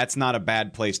 that's not a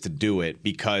bad place to do it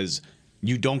because –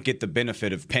 you don't get the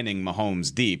benefit of pinning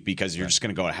Mahomes deep because you're just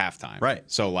going to go at halftime. Right.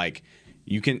 So,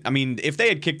 if they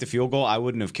had kicked a field goal, I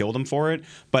wouldn't have killed him for it.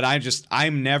 But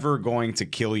I'm never going to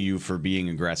kill you for being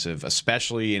aggressive,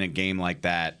 especially in a game like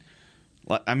that.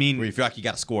 I mean, where you feel like you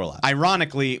got to score a lot.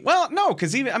 Ironically, well, no,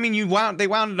 because they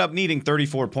wound up needing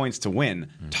 34 points to win.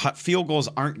 Field goals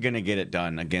aren't going to get it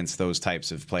done against those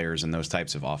types of players and those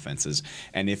types of offenses.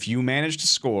 And if you manage to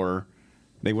score,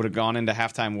 they would have gone into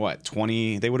halftime,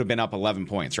 20? They would have been up 11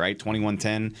 points, right?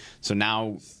 21-10. So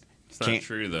now... It's not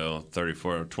true, though.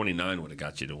 29 would have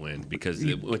got you to win because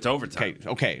it went to overtime.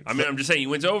 Okay. I mean, I'm just saying you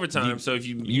went to overtime, so if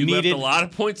you left a lot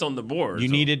of points on the board. You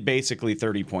needed basically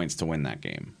 30 points to win that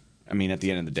game. I mean, at the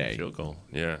end of the day. Field goal,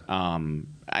 yeah.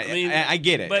 I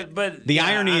get it. But the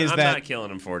irony is I'm that not killing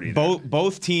them for it either.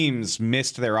 Both teams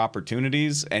missed their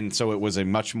opportunities, and so it was a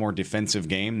much more defensive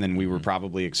game than we were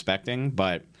probably expecting.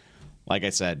 But like I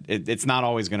said, it's not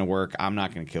always going to work. I'm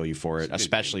not going to kill you for it,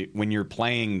 especially when you're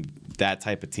playing that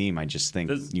type of team. I just think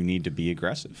you need to be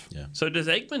aggressive. Yeah. So does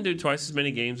Aikman do twice as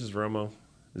many games as Romo?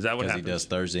 Is that what happens? He does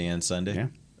Thursday and Sunday. Yeah.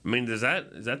 I mean, is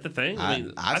that the thing?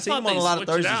 I've seen him on a lot of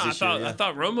Thursdays this year. I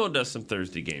thought Romo does some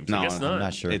Thursday games. No, I guess not. I'm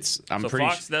not sure. I'm so pretty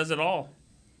Fox does it all.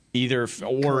 Either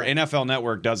or NFL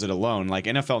Network does it alone. Like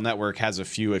NFL Network has a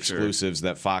few exclusives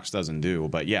that Fox doesn't do,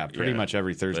 but pretty much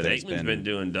every Thursday. But Aikman's been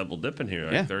doing double dipping here.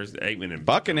 Like Thursday, Aikman and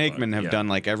Buck and Aikman have done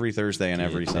like every Thursday and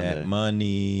every Sunday. That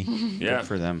money, good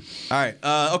for them. All right,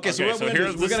 okay. So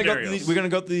we're gonna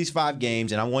go through these 5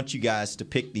 games, and I want you guys to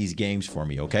pick these games for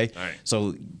me. Okay. All right.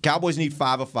 So Cowboys need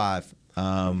 5 of 5.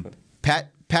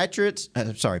 Patriots.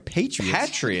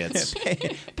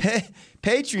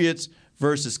 Patriots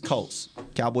versus Colts.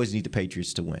 Cowboys need the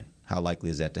Patriots to win. How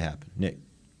likely is that to happen, Nick?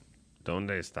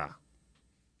 Donde está?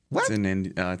 What? It's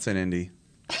in Indy.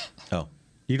 Oh,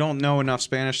 you don't know enough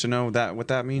Spanish to know what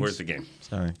that means? Where's the game?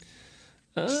 Sorry.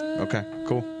 Okay,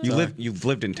 cool. You've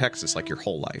lived in Texas like your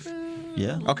whole life.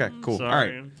 Yeah. Okay, cool. Sorry.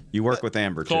 All right. You work with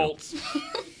Amber Colts. too.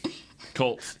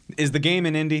 Colts. Is the game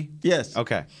in Indy? Yes.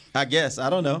 Okay. I guess. I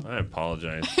don't know. I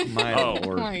apologize. My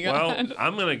Lord. my Well, God.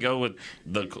 I'm going to go with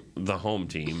the home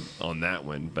team on that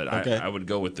one, but Okay. I would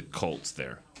go with the Colts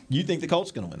there. You think the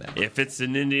Colts going to win that? If it's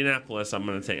in Indianapolis, I'm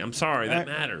going to take. I'm sorry, that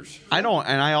matters. I don't,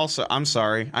 and I'm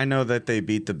sorry. I know that they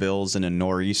beat the Bills in a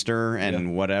nor'easter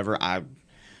and whatever. I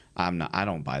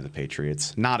don't buy the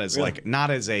Patriots. Not as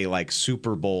a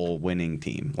Super Bowl winning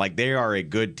team. Like they are a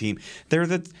good team. They're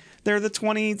the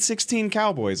 2016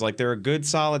 Cowboys. Like they're a good,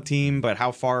 solid team, but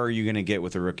how far are you going to get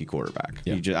with a rookie quarterback?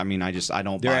 Yeah. I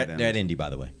don't buy them. They're at Indy, by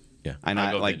the way. Yeah. And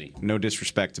I'll go Indy. no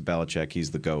disrespect to Belichick,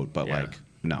 he's the GOAT, but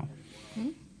no.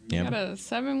 You got a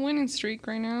 7 winning streak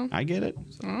right now. I get it.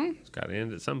 It's got to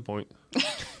end at some point.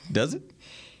 Does it?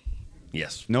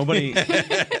 Yes. Nobody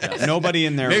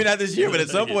in there. Maybe not this year, but at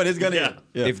some point it's going to.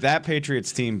 Yeah. If that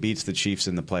Patriots team beats the Chiefs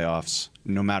in the playoffs,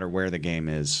 no matter where the game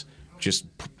is, just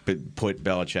put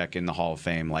Belichick in the Hall of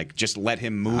Fame. Like, just let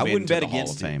him move into the Hall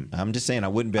of Fame. I'm just saying I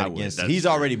wouldn't bet against him. He's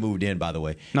already moved in, by the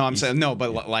way. No, I'm saying no,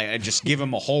 but like just give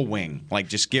him a whole wing. Like,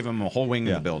 just give him a whole wing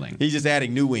in the building. He's just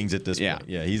adding new wings at this point.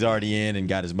 Yeah, he's already in and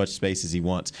got as much space as he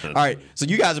wants. All right, so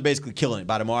you guys are basically killing it.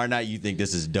 By tomorrow night, you think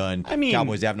this is done. I mean,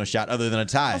 Cowboys have no shot other than a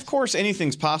tie. Of course,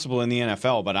 anything's possible in the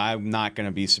NFL, but I'm not going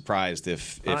to be surprised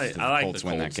if the I Colts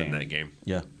win that game. in that game.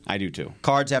 Yeah, I do too.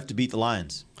 Cards have to beat the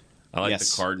Lions. I like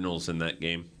the Cardinals in that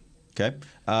game. Okay.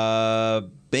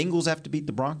 Bengals have to beat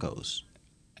the Broncos.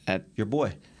 At your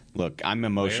boy. Look, I'm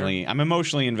emotionally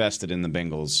invested in the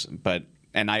Bengals,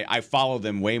 and I follow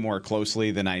them way more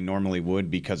closely than I normally would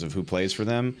because of who plays for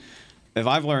them. If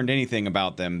I've learned anything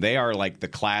about them, they are like the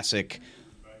classic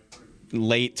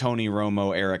late Tony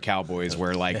Romo era Cowboys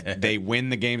where like they win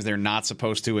the games they're not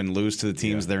supposed to and lose to the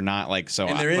teams they're not like so.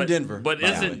 And they're in Denver. But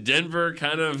isn't Denver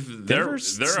kind of they're up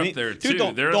there too?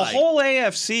 Dude, the whole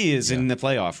AFC is in the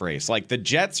playoff race. Like the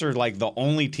Jets are like the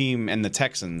only team, and the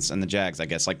Texans and the Jags, I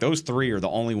guess. Like those three are the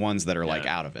only ones that are like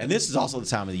out of it. And this is also the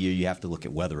time of the year you have to look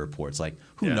at weather reports. Like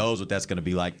who knows what that's going to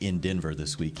be like in Denver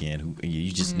this weekend? You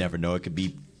just never know. It could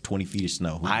be 20 feet of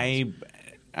snow.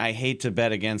 I hate to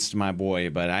bet against my boy,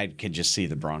 but I could just see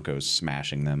the Broncos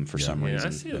smashing them for some reason.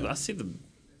 I see the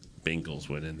Bengals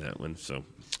winning that one. So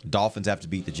Dolphins have to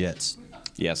beat the Jets.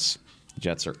 Yes,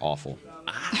 Jets are awful.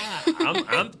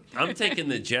 I'm taking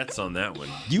the Jets on that one.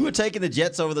 You were taking the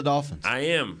Jets over the Dolphins. I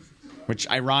am. Which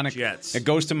ironic. Jets. It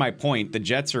goes to my point. The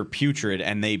Jets are putrid,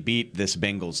 and they beat this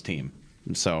Bengals team.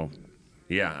 So,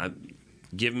 yeah.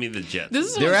 Give me the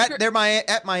Jets. They're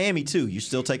at Miami too. You're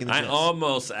still taking the Jets. I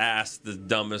almost asked the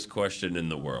dumbest question in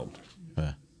the world.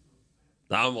 I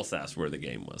almost asked where the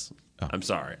game was. Oh. I'm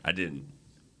sorry, I didn't.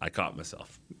 I caught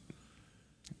myself.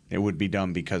 It would be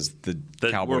dumb because the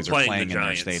Cowboys are playing in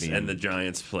their stadium, and the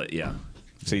Giants play. Yeah.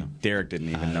 See, Derek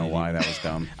didn't even know why that was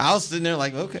dumb. I was sitting there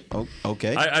like,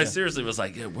 okay. I seriously was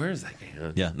like, where is that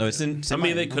game? Yeah, no, it's in. I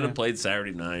mean, they could have played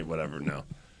Saturday night, whatever. No.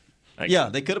 Yeah,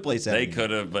 they could have played Saturday. They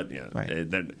could have, but yeah. Right.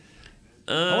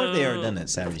 I wonder if they ever done that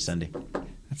Saturday, Sunday.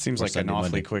 That seems Or like an Sunday, awfully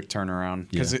Monday. quick turnaround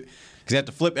because they have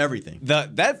to flip everything.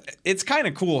 It's kind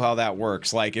of cool how that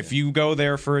works. Like if you go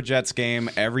there for a Jets game,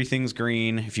 everything's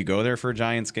green. If you go there for a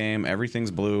Giants game,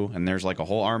 everything's blue. And there's like a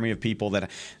whole army of people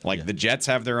that the Jets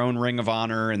have their own Ring of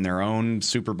Honor and their own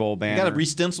Super Bowl banner. You got to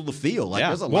re-stencil the field. Like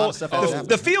there's a lot of stuff.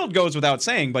 The field goes without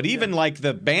saying, but even like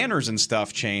the banners and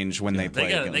stuff change when they play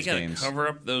They those got to games. cover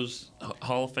up those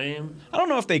Hall of Fame. I don't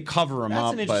know if they cover them That's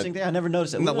up. an interesting thing. I never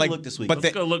noticed that. We're going to look this week.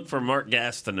 Let's go look for Mark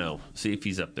Gastineau. See if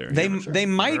he's up there. They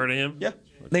might. Heard of him? Yeah.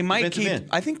 They might Defensive keep. end.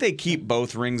 I think they keep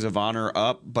both Rings of Honor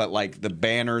up, but like the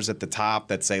banners at the top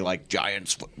that say like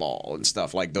Giants football and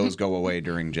stuff like those go away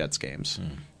during Jets games.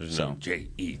 There's So no Jets.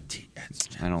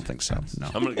 I don't think so.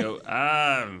 No. I'm gonna go.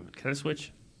 Can I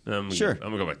switch? Sure. I'm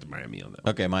gonna go back to Miami on that.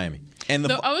 Okay, Miami. And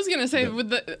So I was gonna say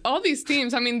with all these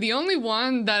teams, I mean, the only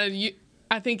one that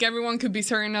I think everyone could be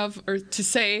certain of or to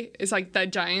say is like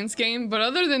that Giants game. But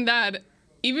other than that,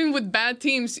 even with bad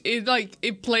teams,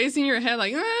 it plays in your head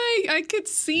like I could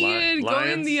see it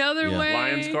going the other way.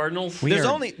 Lions, Cardinals. There's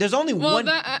only one.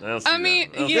 There's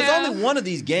only one of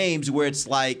these games where it's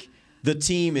like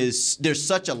there's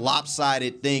such a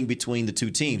lopsided thing between the two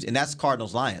teams, and that's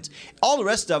Cardinals Lions. All the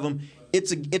rest of them,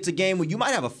 it's a game where you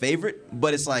might have a favorite,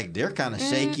 but it's like they're kind of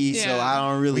shaky, so I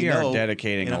don't really know. We are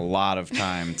dedicating a lot of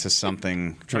time to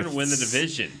something. Trying to win the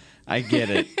division. I get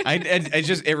it.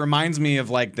 It reminds me of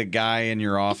like the guy in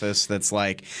your office that's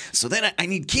like, so then I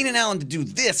need Keenan Allen to do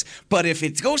this, but if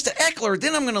it goes to Eckler,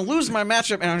 then I'm going to lose my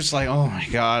matchup. And I'm just like, oh my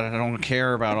God, I don't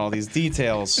care about all these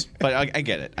details. But I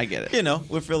get it. I get it. You know,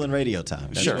 we're filling radio time.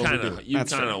 That's Sure. You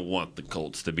kind of want the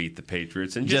Colts to beat the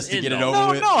Patriots and Just to end get it all.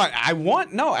 over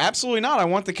with. No, absolutely not. I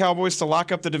want the Cowboys to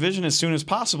lock up the division as soon as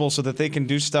possible so that they can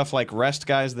do stuff like rest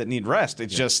guys that need rest. It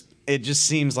just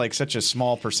seems like such a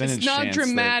small percentage. It's not chance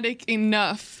dramatic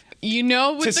enough. You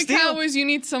know, with the steal- Cowboys, you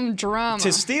need some drama.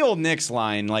 To steal Nick's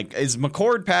line, like, is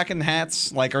McCord packing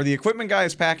hats? Like, are the equipment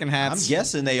guys packing hats? I'm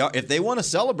guessing they are. If they want to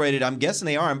celebrate it, I'm guessing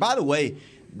they are. And by the way,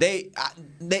 they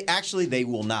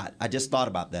will not. I just thought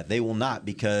about that. They will not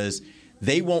because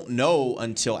they won't know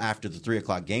until after the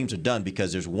 3:00 games are done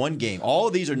because there's one game. All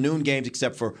of these are noon games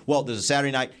except for, there's a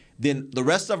Saturday night. Then the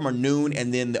rest of them are noon,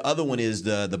 and then the other one is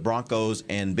the Broncos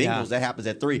and Bengals. Yeah. That happens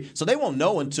at 3. So they won't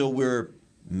know until we're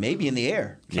maybe in the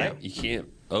air. Yeah, you can't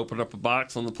open up a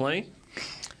box on the plane.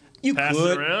 You Pass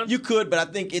could, it around? you could, but I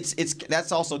think it's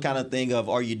that's also kind of thing of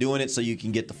are you doing it so you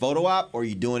can get the photo op, or are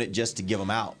you doing it just to give them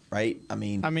out, right? I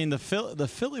mean, the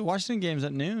Philly Washington game's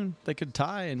at noon. They could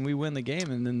tie and we win the game,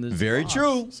 and then there's very loss.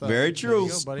 true, So, very there you true,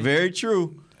 go, buddy. very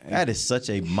true. That is such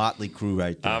a motley crew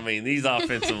right there. I mean, these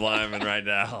offensive linemen right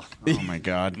now. Oh my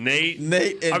God, Nate. And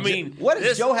I mean, what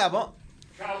does Joe have on?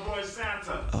 Cowboy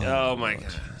Santa. Oh my God.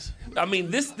 I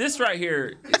mean, this right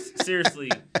here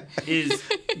seriously is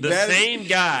the That is- same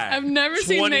guy. I've never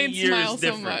seen 20 Nate years smile so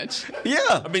different. much.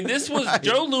 Yeah, I mean, this was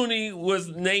Joe Looney was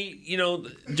Nate,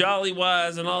 jolly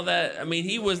wise and all that. I mean,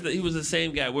 he was the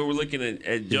same guy. We were looking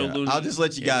at Joe Yeah. Looney. I'll just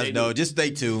let you and guys Nate know. Looney. Just stay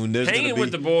tuned. Hanging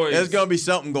with the boys. There's gonna be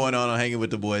something going on Hanging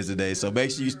with the Boys today, so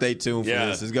make sure you stay tuned for Yeah.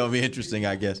 this. It's gonna be interesting,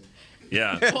 I guess.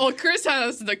 Yeah. Well, Chris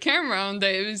has the camera on,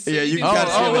 Dave. So Yeah, you can can kind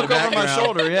of see him in the look over my background.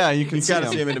 shoulder. Yeah, you can You see kind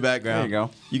of him. see him in the background. There you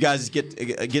go. You guys just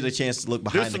get a chance to look Do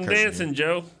behind some the curtain. dancing,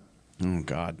 Joe. Oh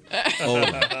God. Oh. All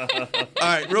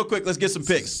right, real quick, let's get some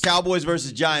picks. Cowboys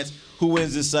versus Giants. Who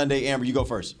wins this Sunday? Amber, you go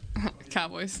first.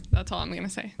 Cowboys. That's all I'm gonna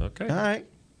say. Okay. All right,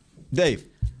 Dave.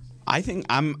 I think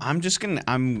I'm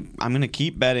gonna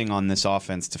keep betting on this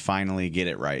offense to finally get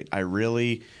it right.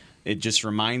 It just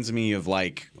reminds me of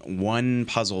like one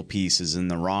puzzle piece is in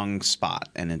the wrong spot,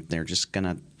 and they're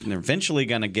eventually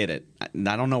gonna get it. I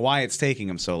don't know why it's taking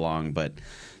them so long, but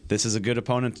this is a good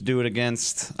opponent to do it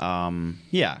against. They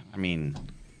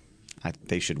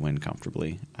should win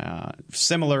comfortably.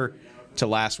 Similar to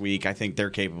last week, I think they're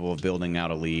capable of building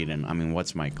out a lead, and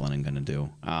what's Mike Glennon gonna do?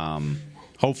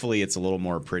 Hopefully it's a little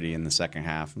more pretty in the second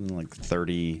half, like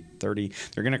 30. They're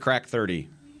going to crack 30.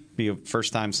 Be a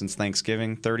first time since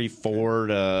Thanksgiving. 34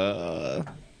 to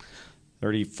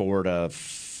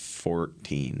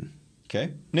 14.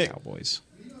 Okay, Nick. Cowboys.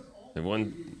 They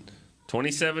won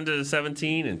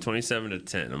 27-17 and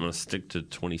 27-10. I'm going to stick to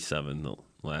 27 the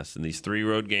last. In these 3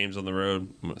 road games on the road,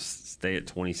 I'm going to stay at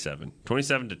 27.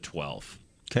 27-12.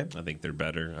 Okay. I think they're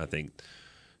better. I think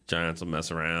Giants will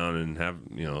mess around and have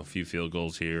a few field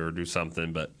goals here or do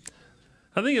something, but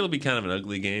I think it'll be kind of an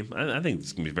ugly game. I think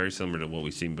it's going to be very similar to what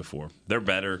we've seen before. They're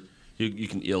better.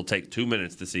 It'll take 2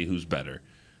 minutes to see who's better,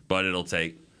 but it'll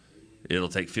take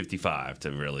 55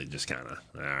 to really just kind of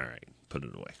all right, put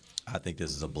it away. I think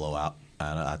this is a blowout.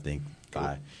 I think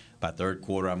by By third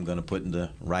quarter, I'm going to put in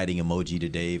the writing emoji to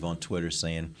Dave on Twitter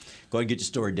saying, "Go ahead and get your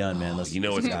story done, man." Let's what's get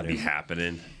going out to of be here.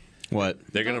 happening? What?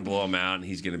 They're going to blow him out, and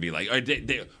he's going to be like,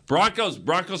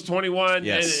 Broncos 21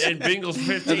 Yes. and Bengals 15.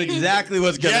 That's exactly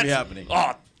what's going to be Jets. happening.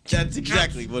 Oh, That's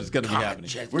exactly what's going to be happening.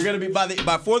 We're going to be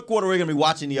by fourth quarter. We're going to be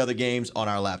watching the other games on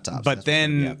our laptops.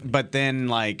 But then,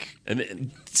 like,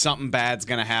 something bad's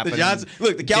gonna happen. The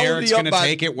Cowboys Derek's be up gonna by,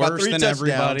 take it by worse 3 than touchdowns.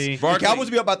 everybody. The Cowboys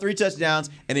be up by 3 touchdowns,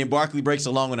 and then Barkley breaks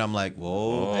a long one. I'm like,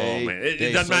 whoa, hey, man. It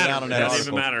Dave, doesn't slow matter. down on It that doesn't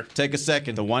even article. matter. Take a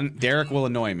second. Derek will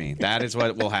annoy me. That is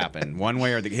what will happen. One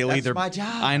way or the he'll That's either my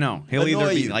job. I know he'll Annoy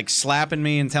either be you. like slapping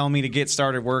me and telling me to get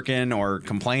started working, or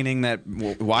complaining that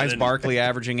why is Barkley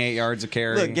averaging 8 yards a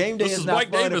carry? Look, game day This is is not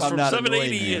Mike fun Davis if I'm from not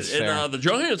annoying 780, you. and the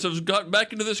Giants have gotten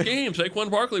back into this game.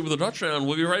 Saquon Barkley with a touchdown.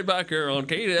 We'll be right back here on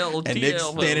KTL. And Nick's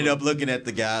standing up looking at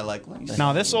the guy like, what the No,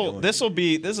 hell this are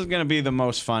we doing? is going to be the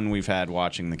most fun we've had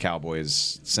watching the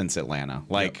Cowboys since Atlanta.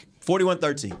 Like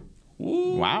 41-13.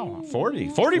 Wow, 40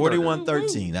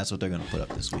 41-13. That's what they're going to put up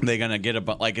this week. They're going to get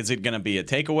is it going to be a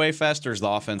takeaway fest, or is the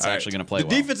offense actually going to play The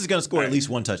well? defense is going to score at least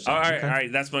one touchdown. All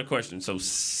right. That's my question. So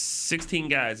 16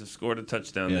 guys have scored a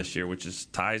touchdown this year,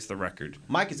 which ties the record.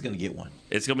 Mike is going to get one.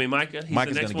 It's going to be Micah. He's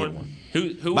Micah's the next gonna one. get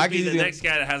Who would Micah's be the gonna- next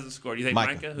guy that hasn't scored? You think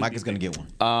Micah? Micah's going to get one.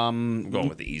 I'm going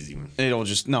with the easy one.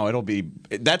 It'll be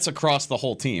that's across the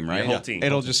whole team, right? The whole team.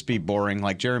 It'll just be boring.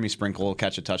 Like Jeremy Sprinkle will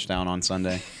catch a touchdown on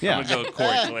Sunday. Yeah, I'm going to go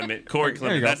Corey Clement. Corey There you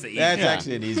Clement, go. that's the easy That's one.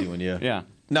 actually an easy one, yeah. Yeah.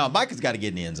 No, Micah's got to get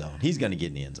in the end zone. He's going to get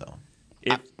in the end zone.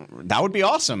 That would be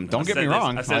awesome. Don't get me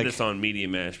wrong. I said this on Media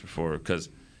Mash before because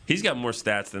he's got more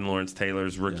stats than Lawrence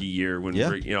Taylor's rookie year when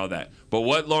you know that. But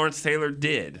what Lawrence Taylor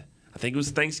did, I think it was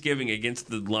Thanksgiving against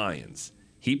the Lions.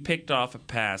 He picked off a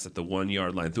pass at the 1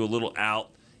 yard line, threw a little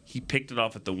out. He picked it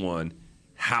off at the 1,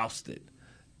 housed it.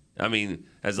 I mean,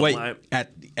 as a line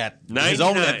at 99. his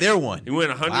own at their one. He went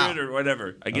 100 Wow. or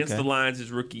whatever against Okay. the Lions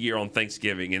his rookie year on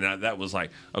Thanksgiving, and that was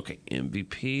like, okay,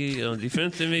 MVP,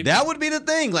 defensive MVP. That would be the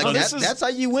thing. Like that's how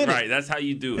you win it. Right, that's how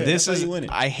you do it. This That's is. how you win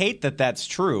it. I hate that that's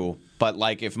true, but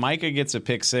like if Micah gets a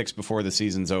pick six before the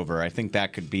season's over, I think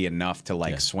that could be enough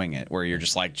to swing it. Where you're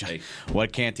just like,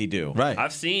 what can't he do? Right.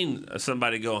 I've seen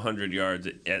somebody go 100 yards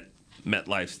at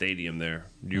MetLife Stadium there.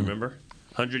 Do you remember?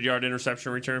 100-yard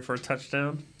interception return for a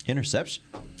touchdown. Interception?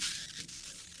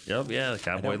 Yep, yeah, the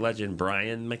Cowboy legend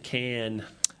Brian McCann.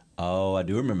 Oh, I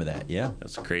do remember that. Yeah.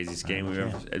 That's the craziest game we've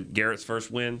ever. Garrett's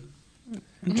first win.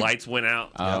 Lights went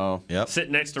out. Oh, yep.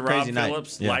 Sitting next to Rob Crazy night.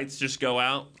 Phillips, Yeah. lights just go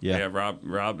out. Yeah.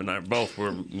 Rob and I both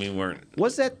were. We weren't.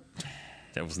 Was that?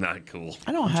 That was not cool.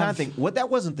 I don't I'm have. trying to think. What that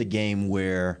wasn't the game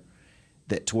where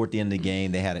that toward the end of the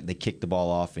game they kicked the ball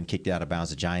off and kicked it out of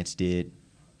bounds. The Giants did.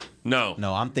 No.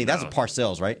 No, I'm thinking that's a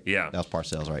Parcells, right? Yeah. That was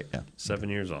Parcells, right? Yeah. 7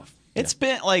 years off. It's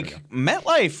been like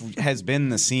MetLife has been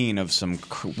the scene of some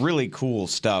really cool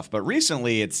stuff, but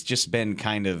recently it's just been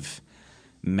kind of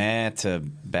meh to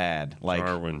bad. Like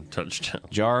Jarwin touchdown.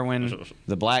 Jarwin,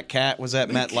 the Black Cat was at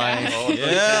MetLife. Oh,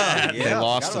 Yeah. They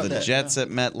lost to Forgot the about that. Jets at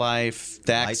MetLife.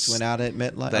 Dax Lights went out at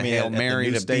MetLife. The Hail at the Mary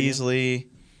new to stadium. Beasley.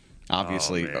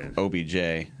 Obviously, man. OBJ.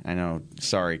 I know.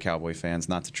 Sorry, Cowboy fans,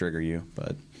 not to trigger you,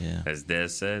 but Yeah. As Des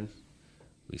said,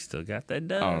 we still got that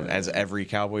done. oh, as every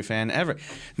Cowboy fan ever,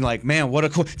 like, man, what a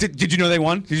cool. Did you know they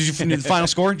won? Did you hear the final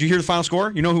score? Did you hear the final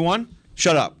score? You know who won?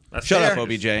 Shut up. That's Shut fair. up,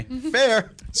 OBJ.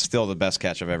 Fair. Still the best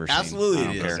catch I've ever seen. Absolutely, I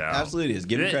don't it is. care. Absolutely, it is.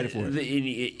 Give him credit for it.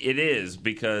 It is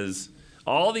because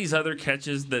all these other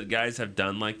catches that guys have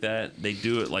done like that, they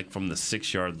do it like from the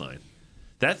 6 yard line.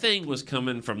 That thing was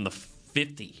coming from the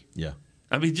 50. Yeah.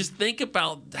 I mean, just think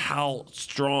about how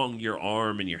strong your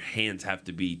arm and your hands have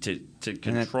to be to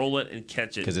control it and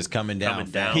catch it. 'Cause it's coming down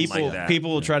fast. People, like that.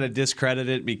 people will try to discredit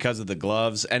it because of the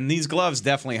gloves, and these gloves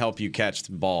definitely help you catch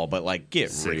the ball. But like,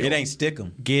 get real. It ain't stick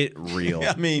 'em. Get real.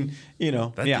 I mean, you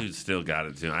know. That Yeah. dude still got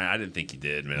it too. I didn't think he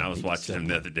did, man. I was watching him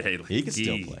the other day. Like, He can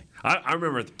still play. I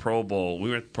remember at the Pro Bowl. We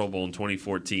were at the Pro Bowl in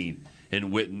 2014,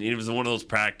 and Witten. It was one of those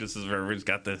practices where everyone's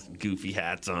got the goofy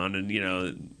hats on, and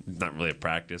it's not really a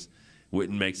practice.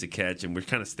 Witten makes a catch, and we're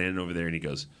kind of standing over there, and he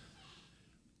goes,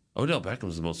 "Odell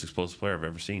Beckham's the most explosive player I've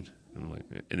ever seen." And I'm like,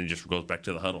 and then just goes back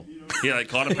to the huddle. He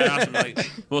caught a pass and like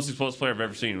most explosive player I've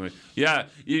ever seen. I'm like, yeah,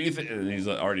 and he's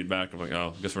already back. I'm like,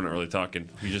 oh, I guess we're not really talking.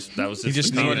 That was You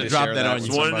just the needed comment. to Drop share that on you.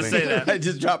 Just wanted to say that.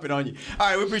 Just drop it on you. All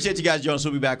right, we appreciate you guys, Jones.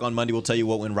 We'll be back on Monday. We'll tell you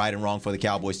what went right and wrong for the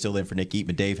Cowboys. Still in for Nick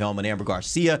Eatman, Dave Hellman, Amber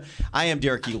Garcia. I am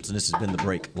Derek Eagleton. This has been The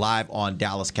Break, live on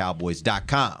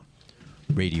DallasCowboys.com.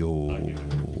 Radio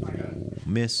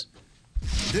Miss.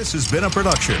 This has been a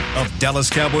production of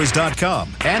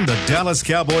DallasCowboys.com and the Dallas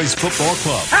Cowboys Football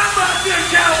Club.